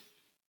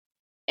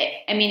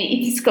 I mean,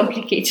 it is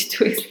complicated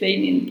to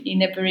explain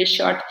in a very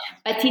short,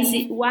 but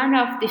is one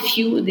of the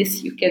few.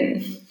 This you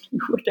can.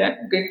 What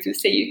I'm going to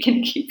say, you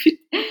can keep it.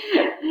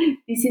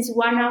 This is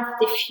one of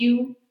the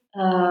few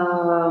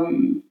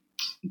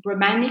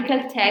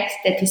Brahmanical texts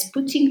that is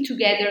putting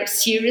together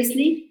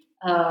seriously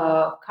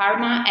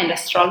karma and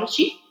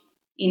astrology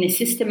in a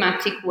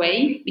systematic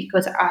way,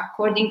 because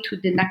according to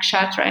the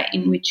nakshatra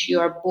in which you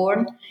are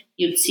born,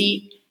 you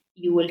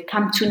will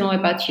come to know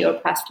about your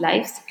past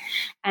lives,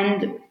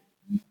 and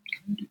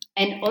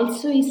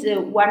also is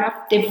one of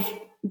the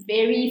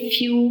very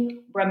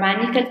few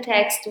Brahmanical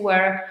texts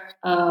where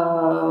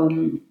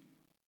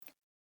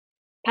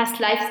past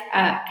lives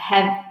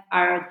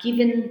are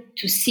given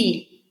to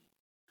see,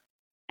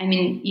 I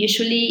mean,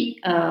 usually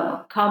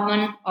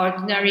common,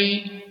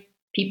 ordinary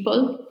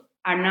people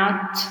are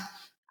not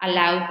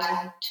allowed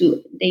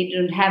to, they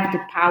don't have the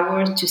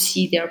power to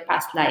see their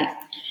past life.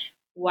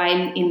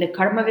 While in the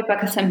Karma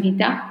Vipaka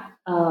Samhita,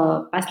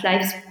 past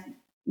lives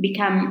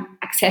become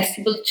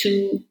accessible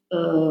to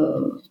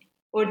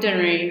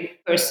ordinary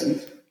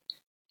persons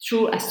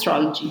through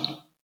astrology.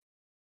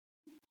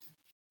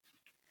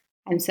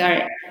 I'm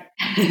sorry.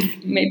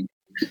 maybe,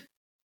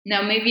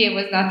 now, maybe I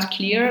was not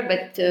clear,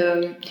 but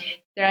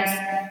there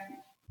are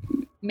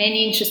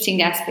many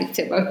interesting aspects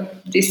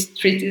about this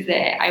treatise.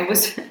 I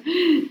was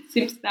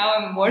seems now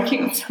I'm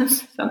working on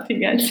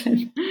something else.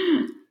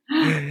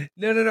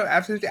 No,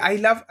 absolutely. I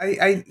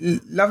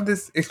love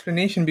this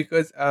explanation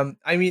because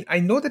I mean I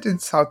know that in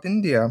South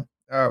India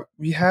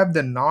we have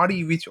the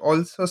nadi, which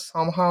also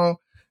somehow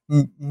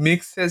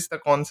mixes the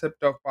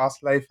concept of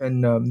past life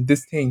and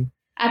this thing.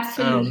 Um,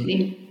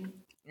 Absolutely.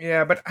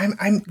 yeah, but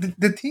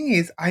the thing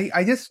is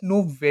I just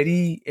know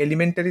very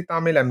elementary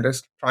Tamil. I'm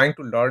just trying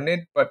to learn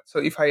it. But so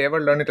if I ever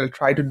learn it, I'll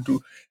try to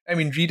do. I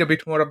mean, read a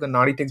bit more of the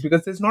nadi text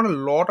because there's not a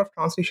lot of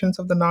translations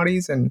of the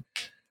nadis and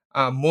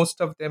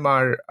most of them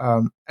are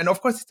and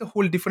of course it's a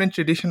whole different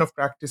tradition of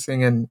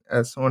practicing and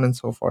so on and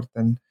so forth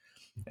and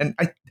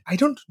I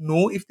don't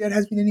know if there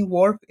has been any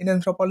work in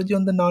anthropology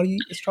on the nari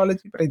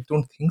astrology, but I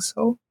don't think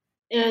so.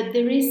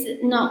 There is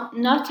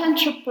not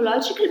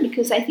anthropological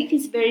because I think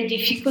it's very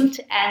difficult,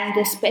 and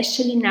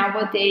especially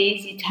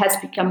nowadays it has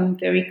become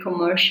very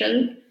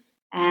commercial,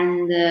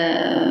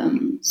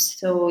 and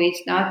so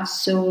it's not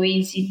so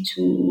easy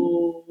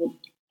to.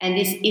 And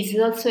it's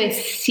also a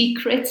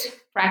secret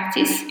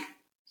practice,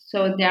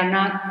 so they are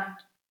not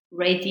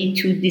ready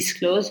to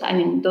disclose. I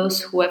mean,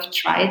 those who have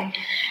tried,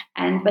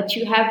 and but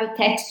you have a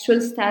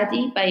textual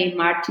study by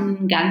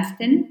Martin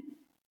Gansden,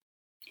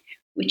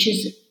 which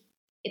is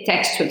a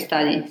textual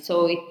study.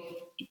 So,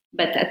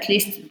 but at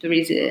least there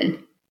is a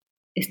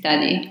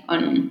study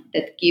on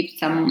that gives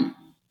some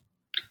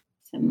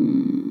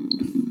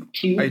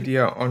clue.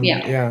 Idea on,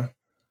 Yeah,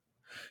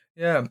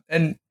 yeah,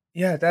 and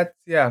yeah, that's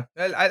yeah.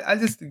 Well, I'll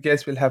just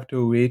guess we'll have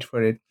to wait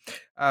for it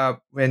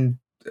when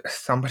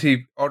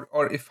somebody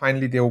or if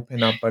finally they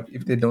open up, but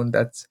if they don't,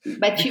 that's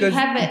but you because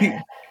have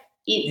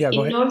yeah,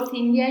 go in ahead. North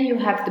India you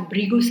have the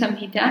Brigu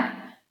Samhita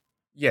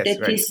Yes,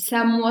 that right. is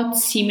somewhat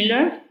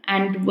similar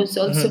and was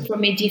also Mhm. for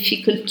me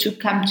difficult to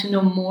come to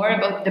know more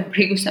about the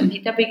Brigu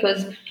Samhita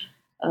because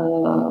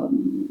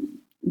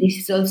this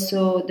is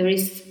also there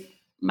is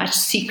much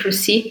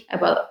secrecy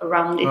about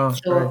around it, Oh,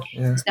 so right,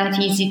 yeah, it's not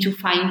easy to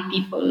find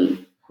people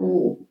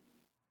who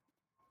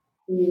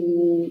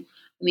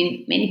I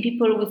mean many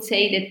people would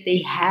say that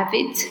they have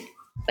it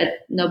but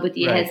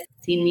nobody has right.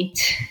 seen it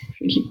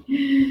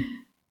really.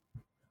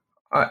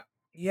 Uh,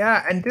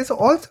 yeah, and there's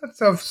all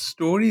sorts of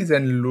stories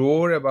and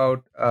lore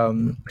about.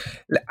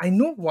 I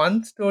know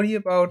one story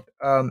about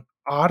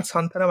R.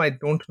 Santanam. I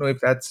don't know if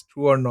that's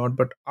true or not,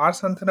 but R.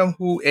 Santanam,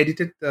 who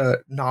edited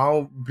the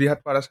now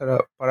Brihat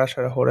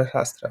Parashara Hora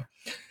Shastra.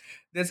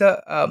 There's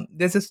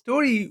a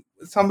story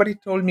somebody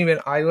told me when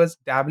I was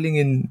dabbling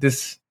in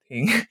this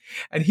thing,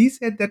 and he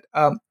said that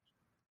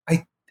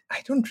I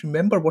I don't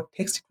remember what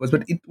text it was,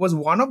 but it was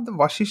one of the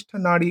Vashishta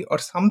Nadi or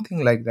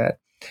something like that.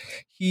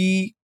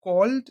 He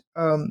called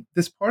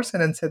this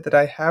person and said that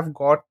I have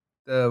got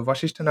the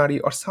Vashishta Nadi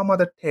or some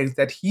other text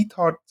that he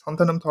thought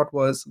Santanam thought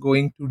was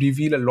going to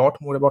reveal a lot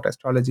more about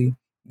astrology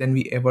than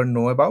we ever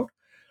know about.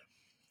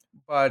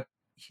 But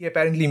he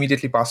apparently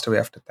immediately passed away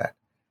after that.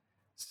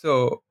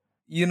 So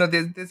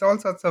there's all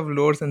sorts of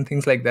lores and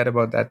things like that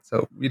about that.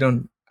 So we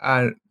don't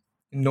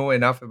know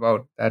enough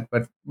about that,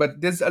 but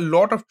there's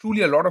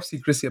truly a lot of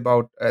secrecy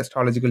about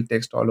astrological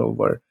text all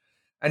over,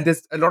 and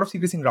there's a lot of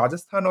secrecy in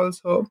Rajasthan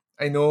also.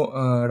 I know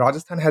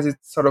Rajasthan has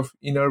its sort of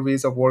inner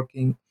ways of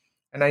working,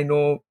 and I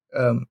know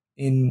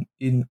in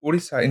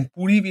Orissa, in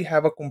Puri, we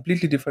have a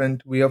completely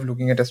different way of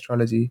looking at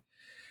astrology.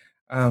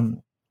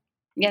 Um,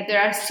 Yeah,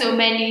 there are so so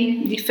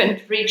many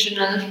different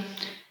regional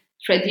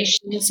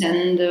traditions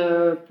and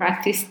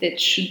practice that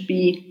should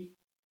be,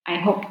 I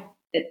hope,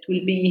 that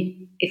will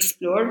be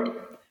explored.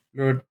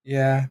 Lord,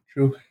 yeah,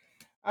 true.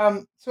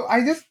 So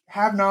I just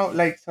have now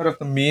like sort of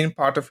the main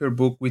part of your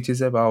book, which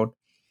is about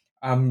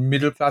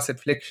middle class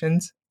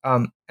afflictions.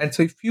 And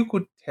so if you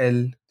could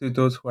tell to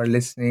those who are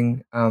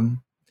listening,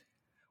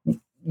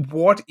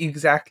 what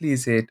exactly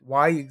is it?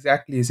 Why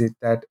exactly is it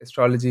that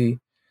astrology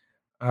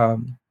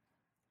um,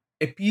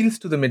 appeals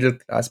to the middle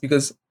class?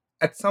 Because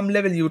at some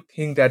level, you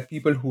think that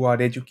people who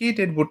are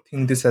educated would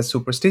think this as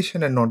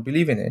superstition and not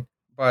believe in it.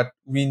 But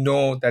we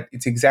know that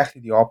it's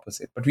exactly the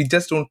opposite. But we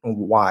just don't know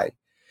why.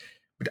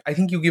 But I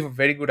think you give a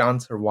very good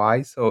answer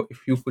why. So if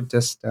you could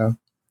just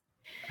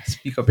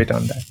speak a bit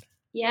on that.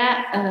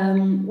 Yeah,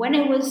 when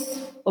I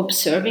was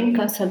observing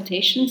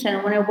consultations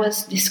and when I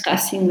was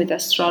discussing with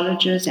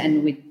astrologers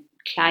and with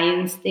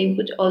clients, they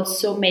would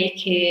also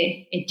make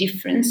a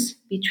difference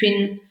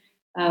between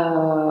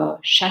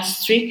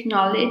Shastric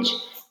knowledge,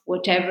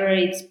 whatever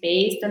it's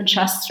based on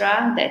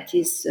Shastra, that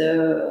is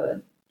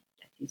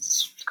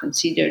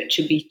considered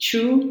to be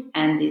true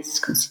and is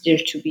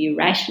considered to be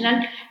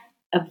rational,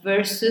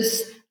 versus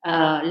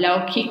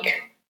Leukic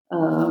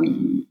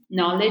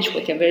knowledge,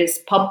 whatever is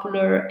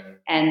popular.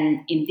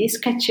 And in this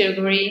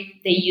category,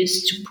 they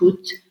used to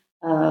put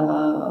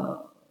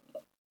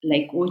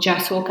like Oja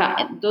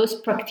Soka, those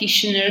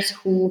practitioners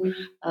who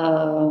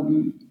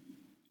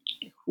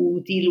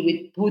deal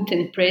with Bhut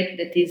and Pret,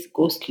 that is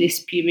ghostly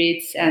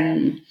spirits,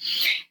 and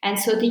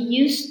so they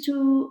used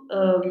to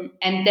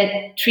and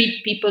that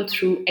treat people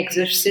through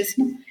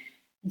exorcism.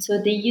 And so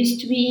there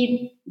used to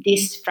be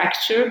this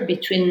fracture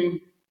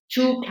between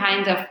two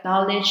kinds of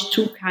knowledge,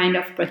 two kind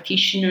of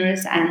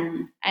practitioners,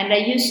 and I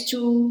used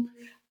to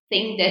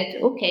think that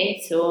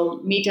okay,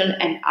 so middle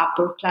and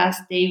upper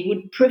class, they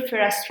would prefer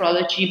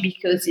astrology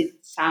because it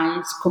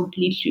sounds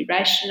completely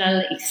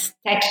rational, it's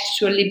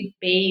textually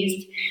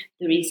based,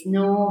 there is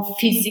no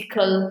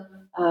physical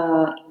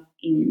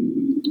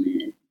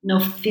no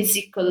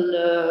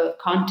physical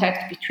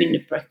contact between the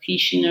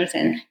practitioners,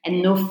 and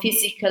no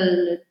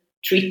physical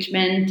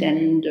treatment,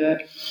 and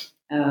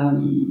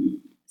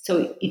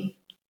so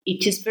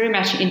it is very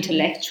much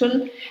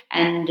intellectual,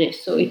 and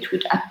so it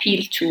would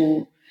appeal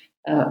to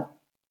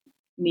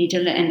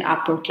middle and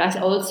upper class,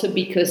 also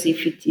because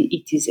if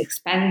it is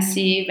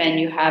expensive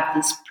and you have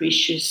these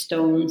precious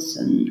stones,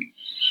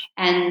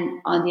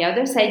 and on the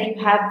other side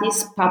you have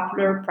these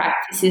popular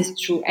practices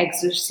through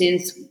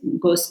exorcisms,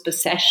 ghost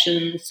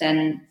possessions,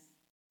 and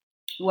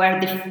where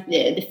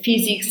the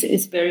physics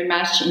is very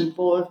much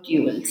involved,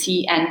 you will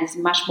see, and is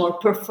much more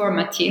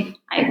performative,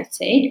 I would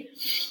say.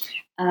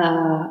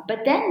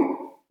 But then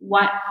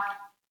what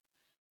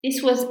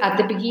this was at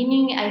the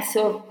beginning, I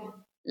saw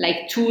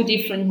like two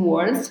different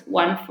worlds,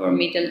 one for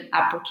middle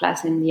upper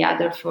class and the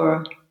other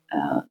for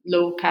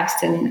low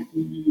caste and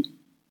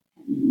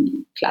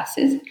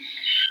classes.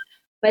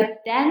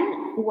 But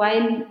then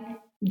while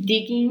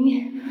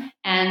digging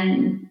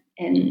and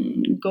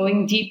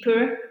going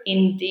deeper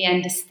in the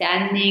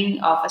understanding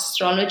of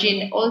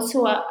astrology, and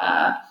also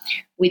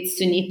with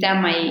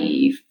Sunita,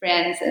 my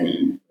friends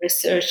and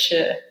research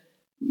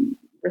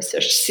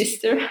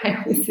sister,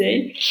 I would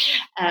say,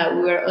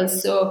 we were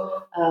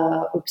also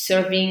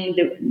observing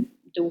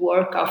the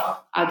work of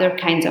other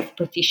kinds of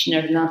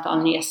practitioners, not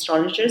only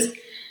astrologers.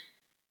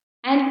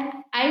 And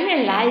I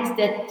realized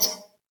that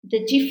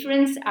the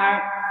difference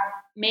are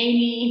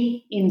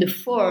mainly in the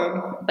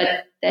form,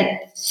 but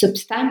that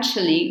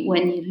substantially,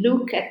 when you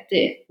look at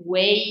the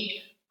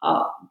way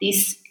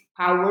these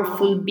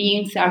powerful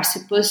beings are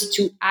supposed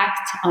to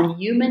act on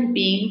human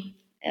beings,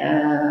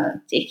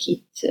 take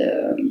it.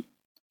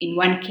 In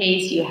one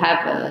case, you have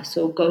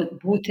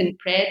Bhut and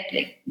Pret,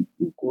 like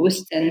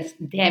ghosts and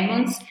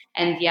demons,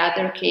 and the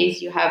other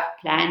case, you have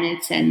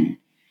planets, and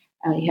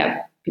you have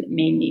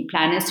mainly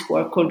planets who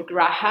are called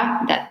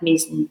Graha, that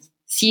means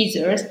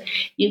Caesars.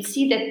 You'll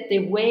see that the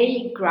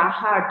way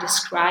Graha are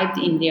described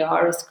in the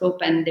horoscope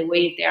and the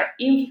way their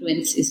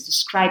influence is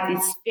described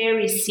is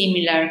very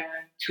similar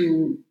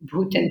to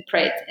Bhut and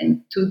Pret,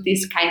 and to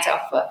these kinds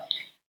of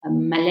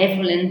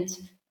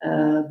malevolent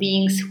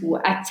beings who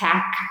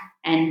attack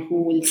and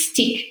who will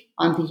stick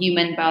on the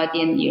human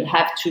body, and you'll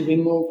have to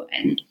remove.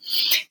 And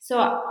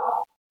so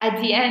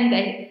at the end,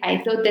 I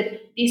thought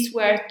that these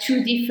were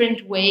two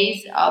different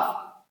ways of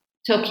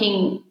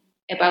talking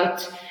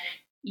about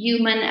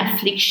human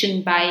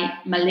affliction by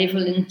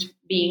malevolent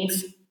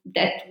beings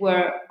that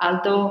were,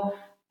 although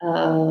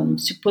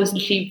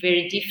supposedly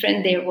very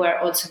different, they were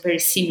also very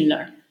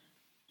similar.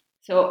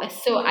 So I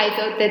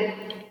thought that,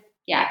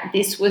 yeah,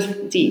 this was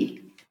the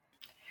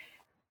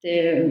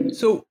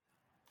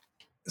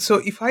So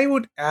if I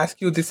would ask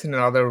you this in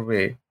another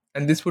way,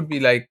 and this would be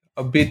like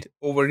a bit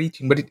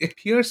overreaching, but it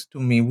appears to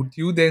me, would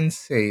you then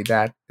say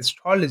that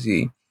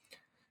astrology,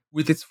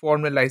 with its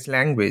formalized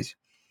language,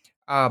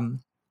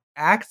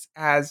 acts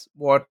as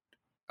what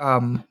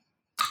um,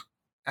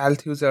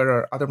 Althusser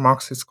or other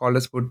Marxist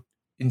scholars would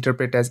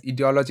interpret as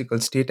ideological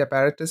state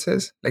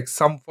apparatuses, like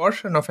some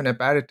version of an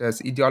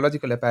apparatus,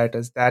 ideological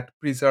apparatus that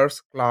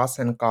preserves class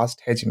and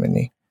caste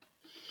hegemony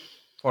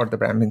for the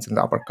Brahmins and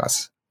the upper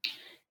caste?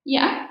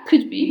 Yeah,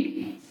 could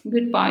be.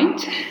 Good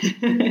point.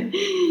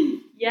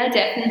 Yeah,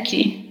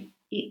 definitely.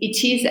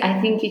 It is. I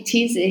think it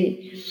is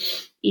a.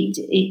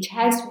 It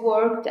has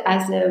worked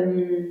as a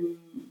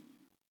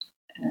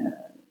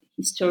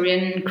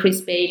historian, Chris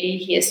Bailey.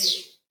 He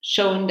has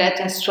shown that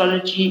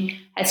astrology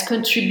has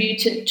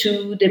contributed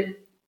to the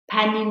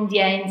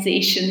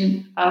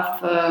pan-Indianization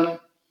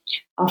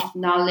of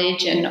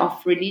knowledge and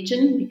of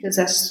religion, because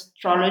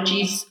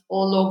astrology is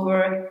all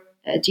over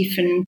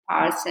different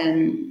parts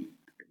and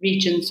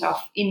regions of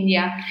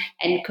India,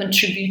 and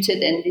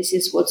contributed, and this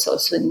is what's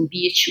also in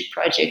BHU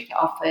project,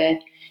 of a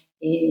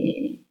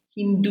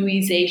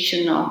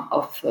Hinduization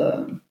of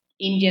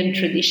Indian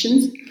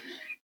traditions.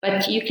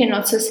 But you can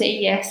also say,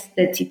 yes,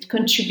 that it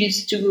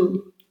contributes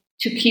to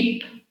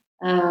keep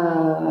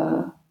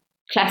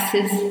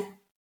classes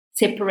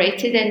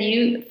separated.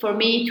 And for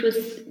me,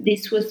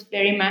 this was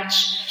very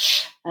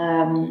much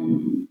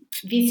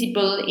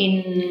visible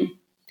in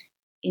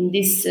in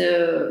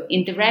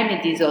the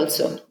remedies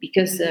also,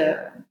 because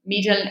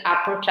middle and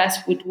upper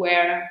class would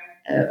wear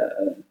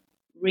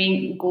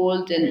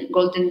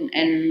golden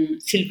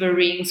and silver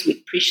rings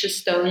with precious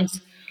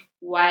stones,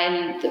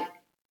 while the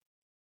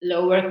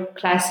lower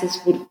classes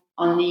would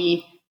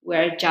only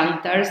wear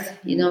jantars,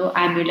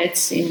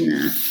 amulets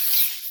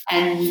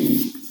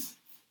and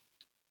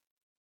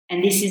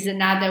and this is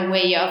another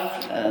way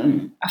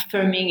of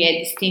affirming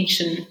a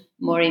distinction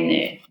more in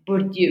a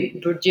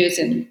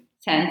Bourdieusian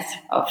sense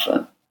of.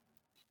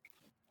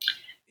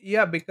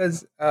 Yeah,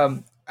 because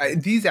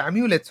these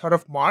amulets sort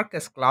of mark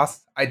as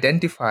class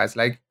identifiers.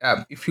 Like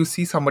if you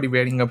see somebody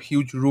wearing a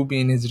huge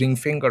ruby in his ring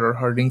finger or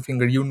her ring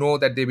finger, you know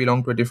that they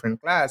belong to a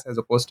different class, as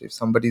opposed to if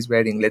somebody's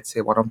wearing, let's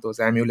say, one of those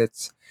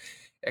amulets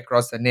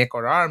across the neck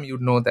or arm, you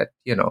know that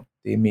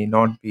they may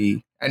not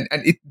be. And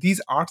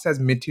these acts as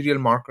material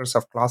markers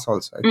of class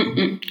also, I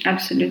think.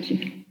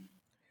 Absolutely.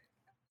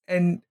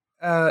 And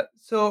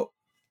so,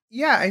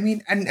 yeah, I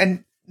mean,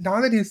 and now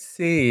that you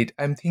say it,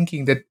 I'm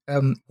thinking that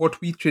what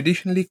we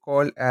traditionally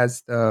call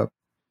as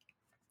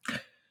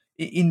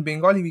in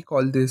Bengali, we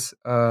call this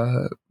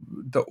the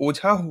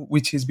Ojha,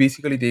 which is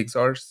basically the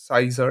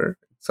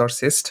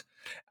exorcist.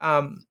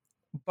 Um,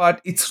 but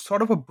it's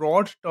sort of a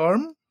broad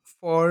term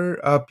for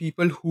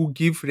people who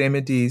give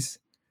remedies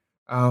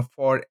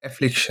for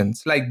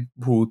afflictions like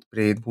bhoot,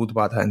 pret, bhoot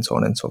badha, and so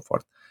on and so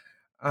forth.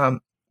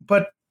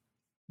 But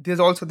there's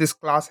also this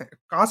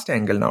caste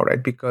angle now,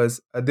 right?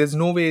 Because there's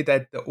no way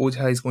that the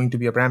Ojha is going to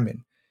be a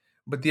Brahmin.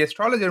 But the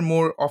astrologer,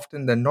 more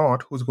often than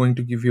not, who's going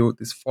to give you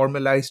this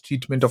formalized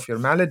treatment of your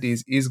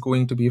maladies is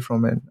going to be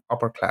from an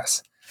upper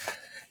class.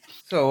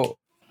 So,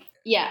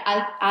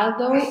 yeah,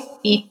 although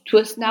it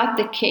was not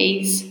the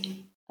case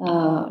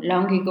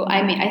long ago.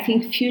 I mean, I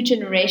think few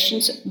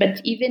generations,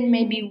 but even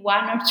maybe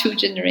one or two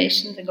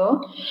generations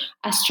ago,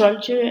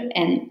 astrologer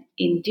and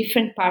in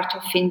different parts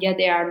of India,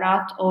 they are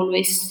not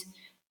always.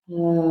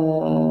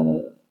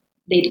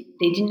 They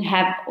didn't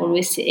have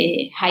always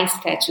a high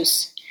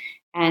status.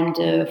 And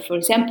for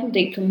example,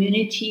 the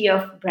community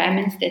of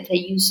Brahmins that I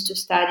used to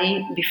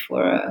study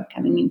before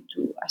coming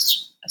into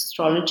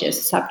astrology as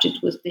a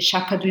subject was the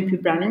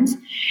Shakadvipi Brahmins.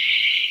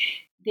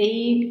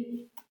 They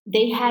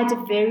had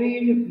a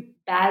very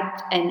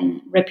bad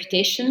and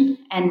reputation,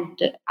 and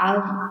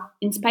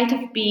in spite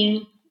of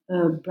being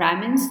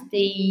Brahmins,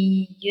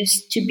 they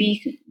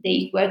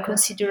were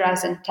considered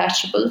as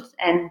untouchables,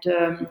 and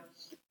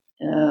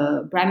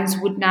Brahmins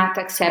would not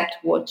accept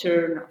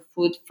water or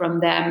food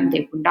from them.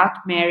 They would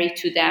not marry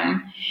to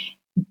them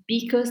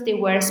because they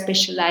were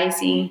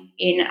specializing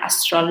in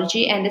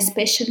astrology, and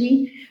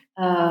especially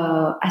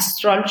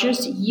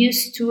astrologers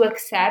used to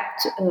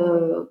accept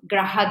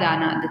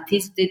grahadana, that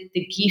is the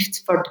gifts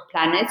for the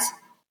planets,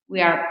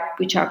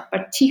 which are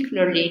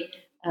particularly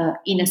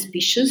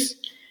inauspicious.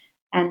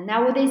 And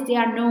nowadays they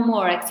are no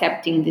more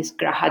accepting this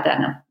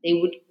grahadana. They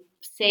would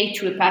say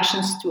to the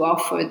patients to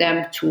offer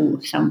them to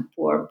some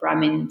poor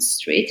Brahmin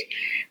street,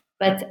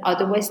 but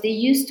otherwise they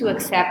used to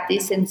accept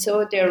this, and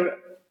so their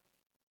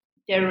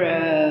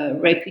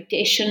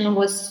reputation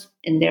was,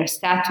 and their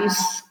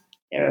status,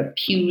 their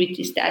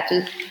purity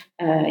status,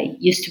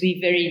 used to be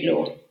very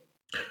low.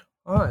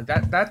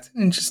 that's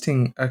an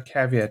interesting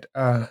caveat.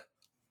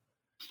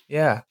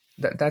 Yeah,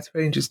 that's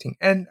very interesting.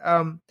 And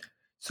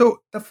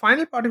so the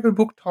final part of your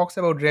book talks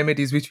about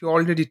remedies, which we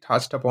already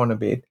touched upon a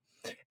bit.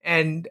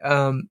 And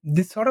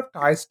this sort of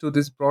ties to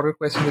this broader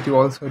question that you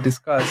also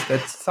discussed,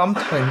 that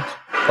sometimes,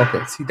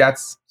 okay, see,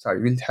 that's,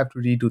 sorry, we'll have to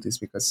redo this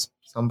because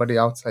somebody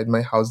outside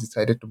my house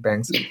decided to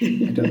bang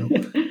something. I don't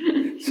know.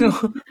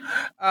 So,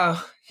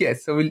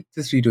 yes, so we'll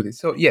just redo this.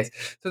 So, yes,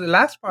 so the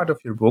last part of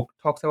your book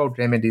talks about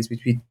remedies,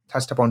 which we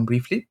touched upon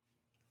briefly.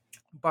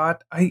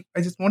 But I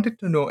just wanted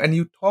to know, and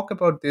you talk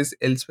about this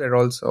elsewhere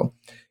also,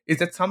 is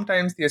that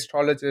sometimes the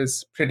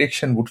astrologer's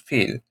prediction would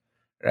fail,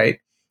 right?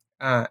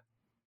 And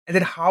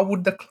then how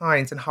would the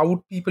clients and how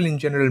would people in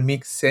general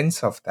make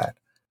sense of that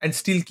and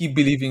still keep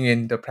believing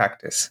in the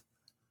practice?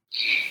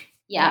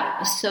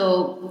 Yeah,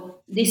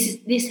 so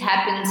this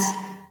happens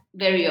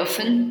very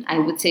often. I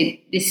would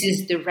say this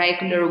is the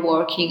regular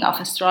working of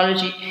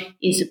astrology,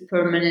 is a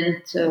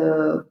permanent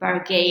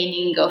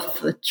bargaining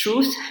of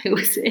truth. I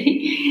would say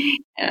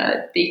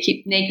they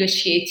keep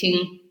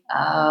negotiating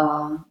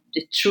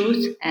the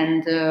truth,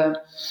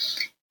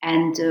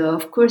 and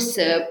of course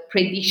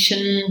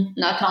prediction,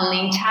 not only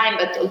in time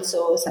but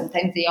also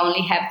sometimes they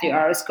only have the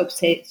horoscope,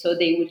 so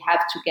they would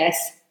have to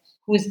guess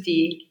who's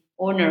the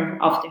owner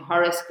of the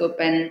horoscope,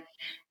 and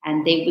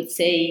they would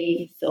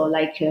say so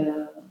like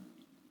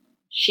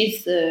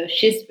she's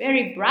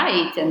very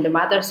bright, and the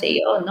mother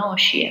say, oh no,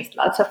 she has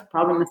lots of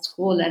problem at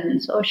school,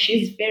 and so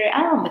she's very,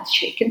 oh, but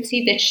she can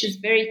see that she's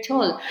very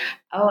tall.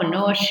 Oh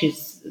no,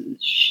 she's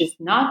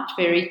not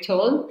very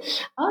tall.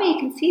 Oh, you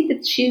can see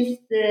that she's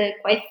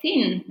quite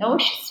thin. No,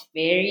 she's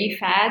very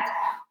fat.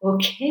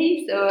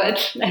 Okay, so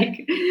it's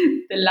like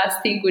the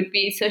last thing would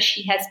be, so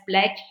she has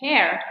black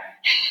hair.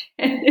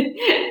 And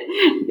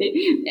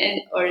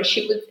or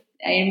she would,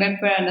 I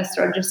remember an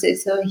astrologer said,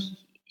 so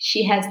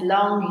she has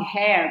long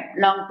hair,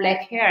 long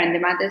black hair. And the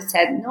mother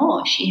said,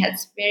 no, she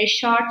has very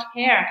short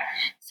hair.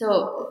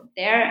 So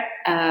there,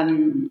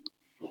 the,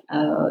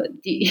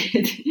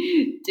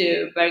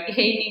 the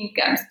bargaining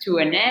comes to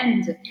an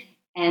end.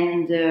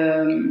 And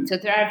so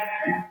there are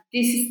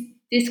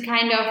this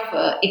kind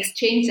of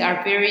exchange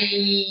are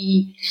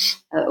very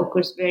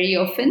occurs very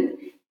often,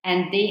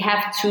 and they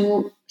have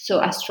to.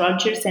 So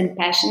astrologers and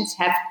patients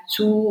have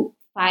to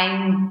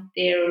find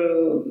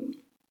their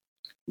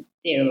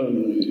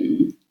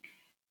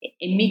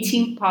a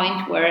meeting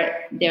point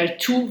where there are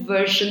two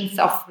versions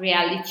of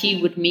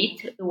reality would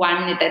meet, the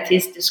one that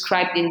is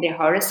described in the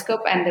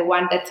horoscope and the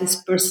one that is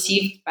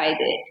perceived by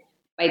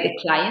the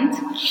client.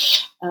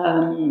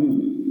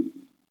 um,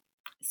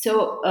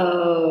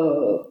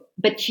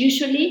 but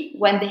usually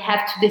when they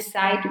have to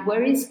decide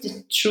where is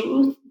the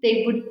truth,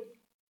 they would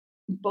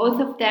both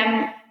of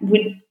them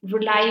would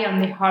rely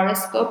on the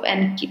horoscope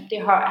and keep the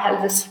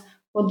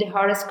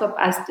horoscope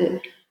as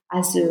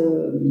a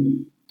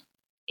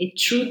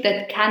truth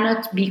that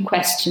cannot be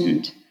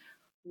questioned,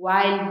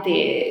 while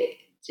the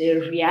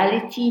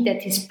reality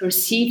that is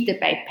perceived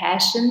by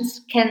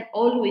passions can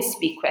always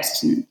be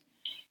questioned,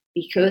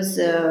 because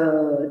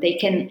they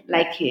can,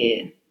 like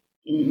in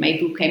my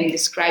book, I'm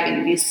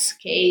describing this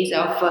case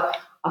of a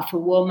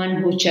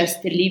woman who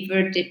just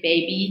delivered a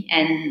baby,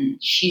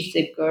 and she's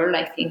a girl,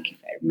 I think,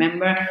 if I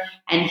remember,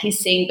 and he's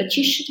saying, but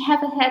you should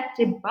have had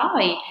a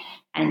boy.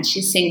 And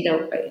she's saying,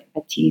 no,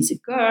 but he's a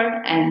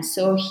girl. And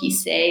so he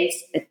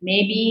says that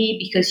maybe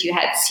because you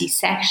had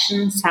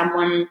C-section,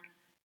 someone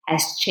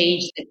has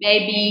changed the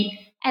baby.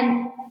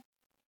 And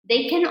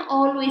they can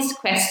always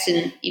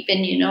question,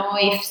 even,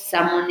 if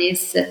someone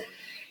is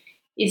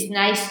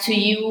nice to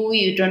you,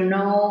 you don't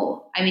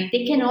know. I mean,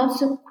 they can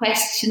also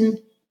question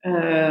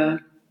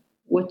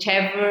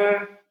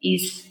whatever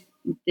is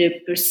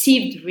the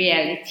perceived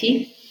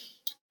reality.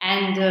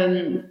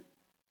 And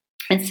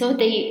so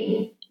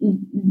they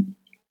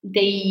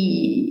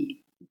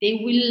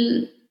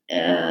will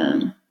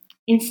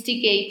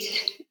instigate,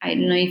 I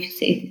don't know if you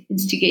say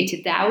instigate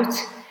a doubt.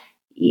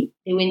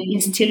 They will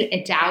instill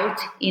a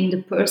doubt in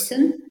the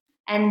person,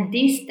 and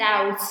these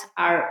doubts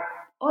are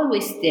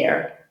always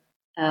there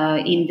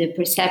in the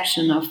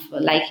perception of,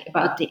 like,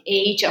 about the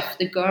age of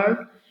the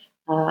girl.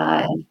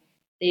 uh,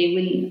 they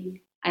will,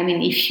 I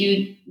mean, if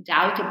you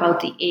doubt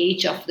about the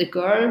age of the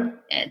girl,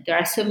 there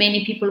are so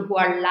many people who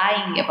are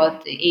lying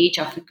about the age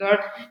of the girl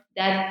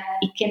that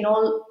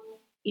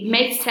it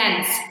makes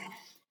sense.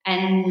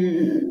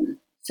 And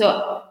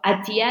so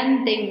at the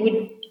end, they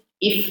would,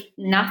 if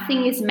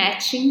nothing is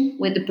matching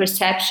with the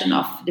perception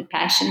of the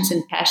passions,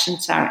 and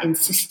passions are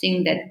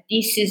insisting that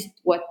this is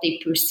what they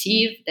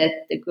perceive,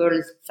 that the girl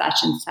is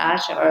such and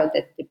such, or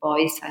that the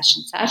boy is such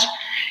and such.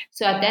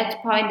 So at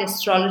that point, the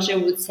astrologer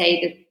would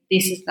say that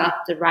this is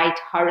not the right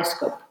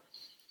horoscope.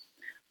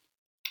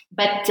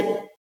 But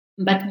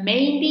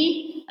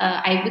mainly,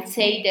 I would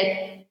say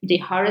that the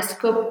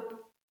horoscope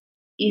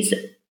is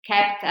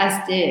kept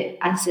as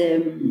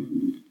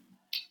an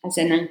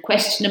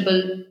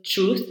unquestionable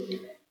truth,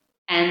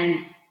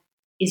 and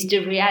is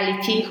the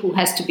reality who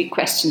has to be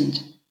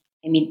questioned.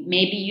 I mean,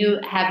 maybe you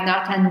have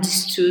not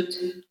understood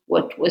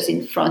what was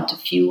in front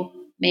of you.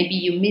 Maybe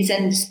you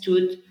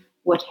misunderstood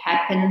what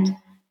happened.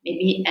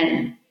 Maybe,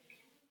 and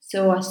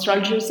so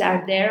astrologers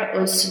are there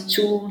also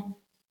to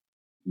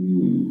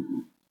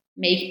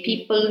make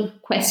people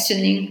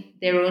questioning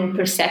their own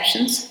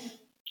perceptions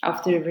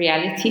of the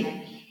reality.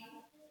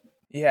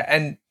 Yeah,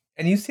 and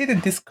you say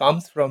that this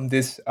comes from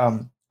this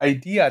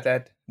idea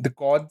that the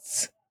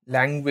gods'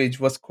 language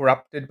was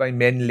corrupted by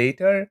men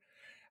later.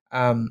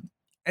 And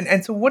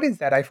so what is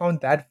that? I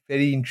found that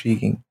very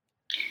intriguing.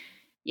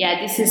 Yeah,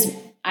 this is,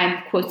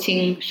 I'm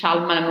quoting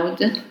Charles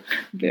Mahmoud,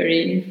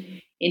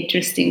 very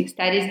interesting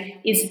studies.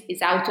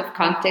 Is out of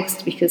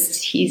context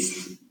because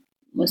he's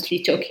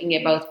mostly talking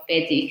about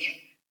Vedic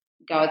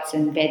gods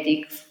and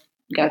Vedic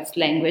gods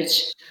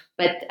language.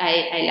 But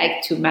I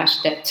like to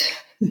match that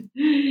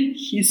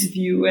his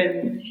view,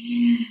 and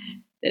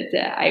that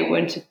I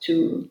wanted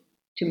to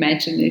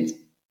mention it,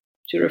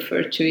 to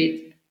refer to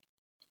it.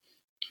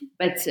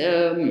 But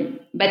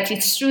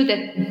it's true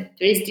that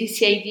there is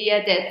this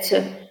idea that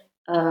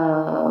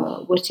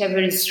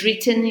whatever is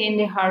written in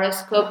the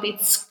horoscope,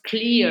 it's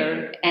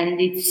clear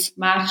and it's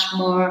much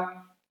more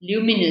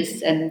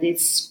luminous and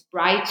it's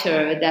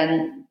brighter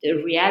than the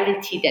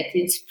reality that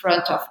is in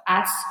front of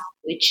us,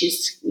 which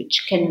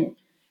can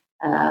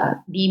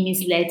be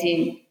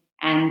misleading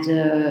and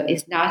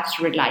is not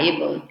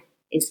reliable.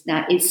 It's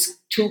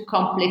too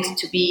complex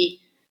to be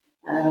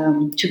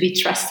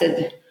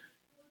trusted,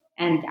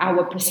 and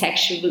our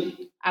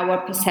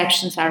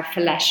perceptions are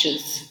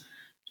fallacious.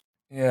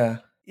 Yeah.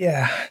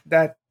 Yeah.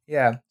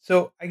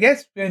 So I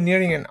guess we're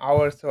nearing an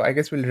hour, so I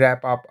guess we'll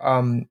wrap up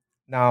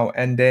now.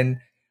 And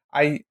then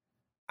I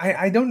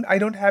I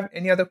don't have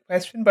any other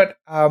question, but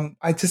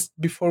I just,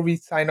 before we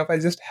sign off, I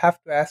just have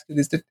to ask you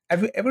this: that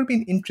have you ever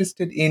been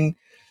interested in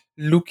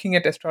looking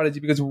at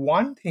astrology? Because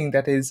one thing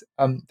that is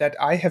that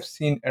I have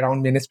seen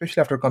around me, and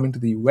especially after coming to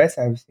the US,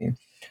 I have seen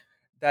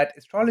that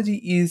astrology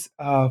is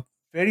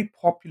very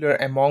popular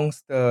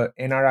amongst the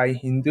NRI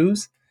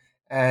Hindus.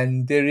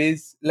 And there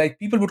is, like,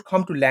 people would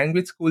come to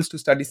language schools to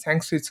study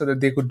Sanskrit so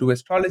that they could do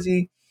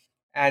astrology.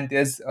 And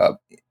there's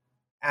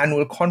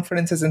annual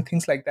conferences and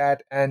things like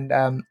that. And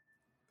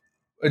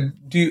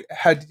did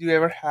you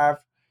ever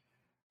have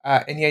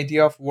any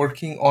idea of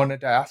working on a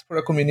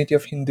diaspora community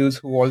of Hindus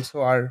who also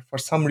are, for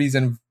some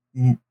reason,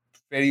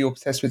 very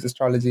obsessed with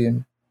astrology?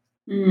 And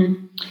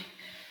Mm.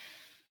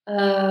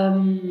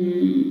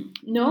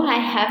 No, I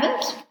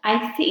haven't.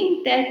 I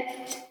think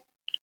that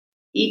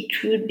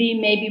it would be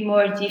maybe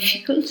more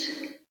difficult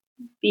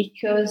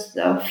because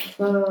of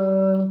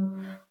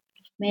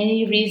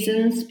many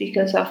reasons,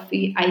 because of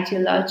the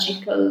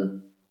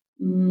ideological,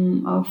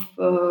 of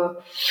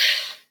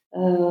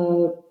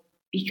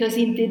because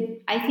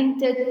I think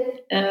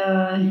that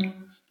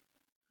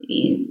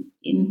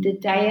in the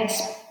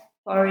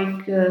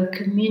diasporic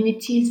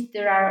communities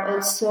there are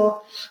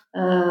also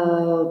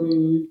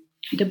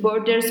the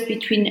borders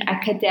between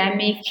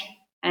academic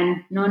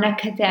and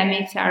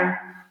non-academics are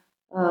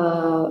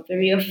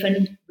very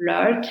often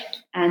blurred,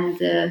 and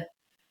there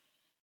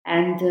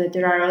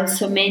are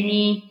also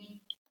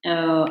many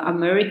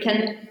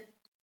American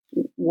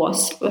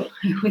WASP,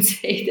 I would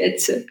say, that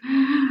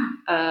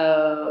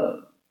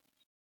are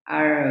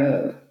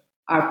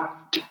are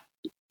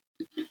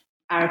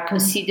are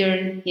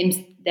considered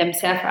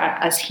themselves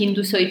as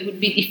Hindu. So it would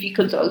be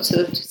difficult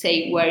also to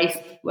say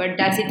where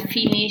does it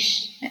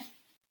finish,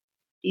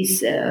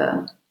 this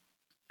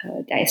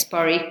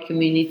diasporic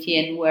community,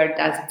 and where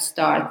does it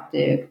start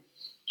the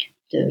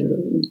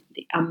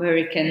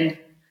American.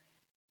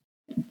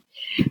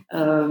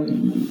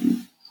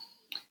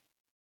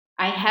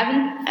 I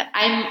haven't.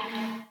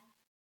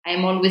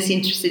 I'm always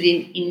interested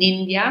in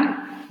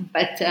India,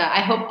 but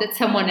I hope that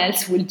someone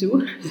else will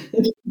do.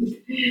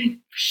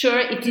 Sure,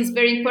 it is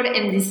very important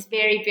and it's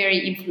very,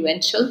 very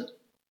influential.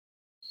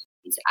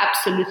 It's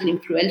absolutely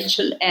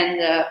influential,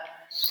 and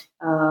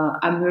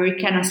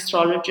American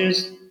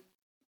astrologers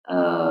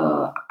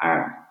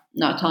are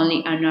not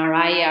only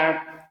NRI,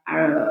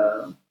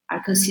 are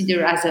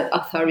considered as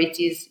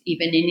authorities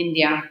even in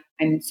India.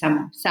 I mean,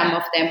 some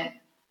of them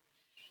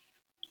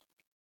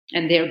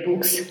and their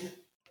books.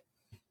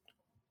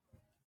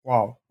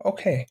 wow,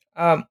 okay.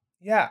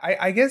 Yeah,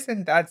 I guess,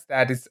 and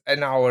that is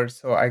an hour,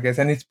 so I guess,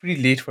 and it's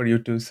pretty late for you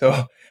too.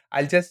 So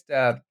I'll just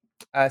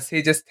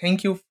say just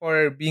thank you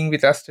for being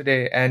with us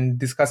today and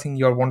discussing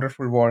your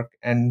wonderful work.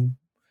 And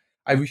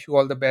I wish you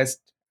all the best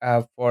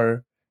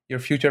for your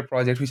future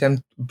project, which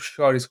I'm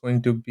sure is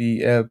going to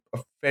be a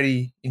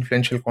very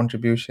influential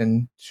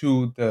contribution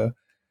to the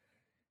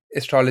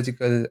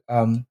astrological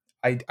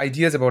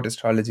ideas about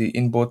astrology,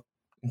 in both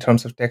in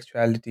terms of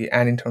textuality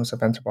and in terms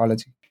of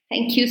anthropology.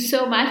 Thank you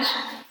so much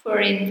for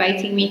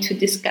inviting me to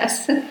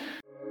discuss.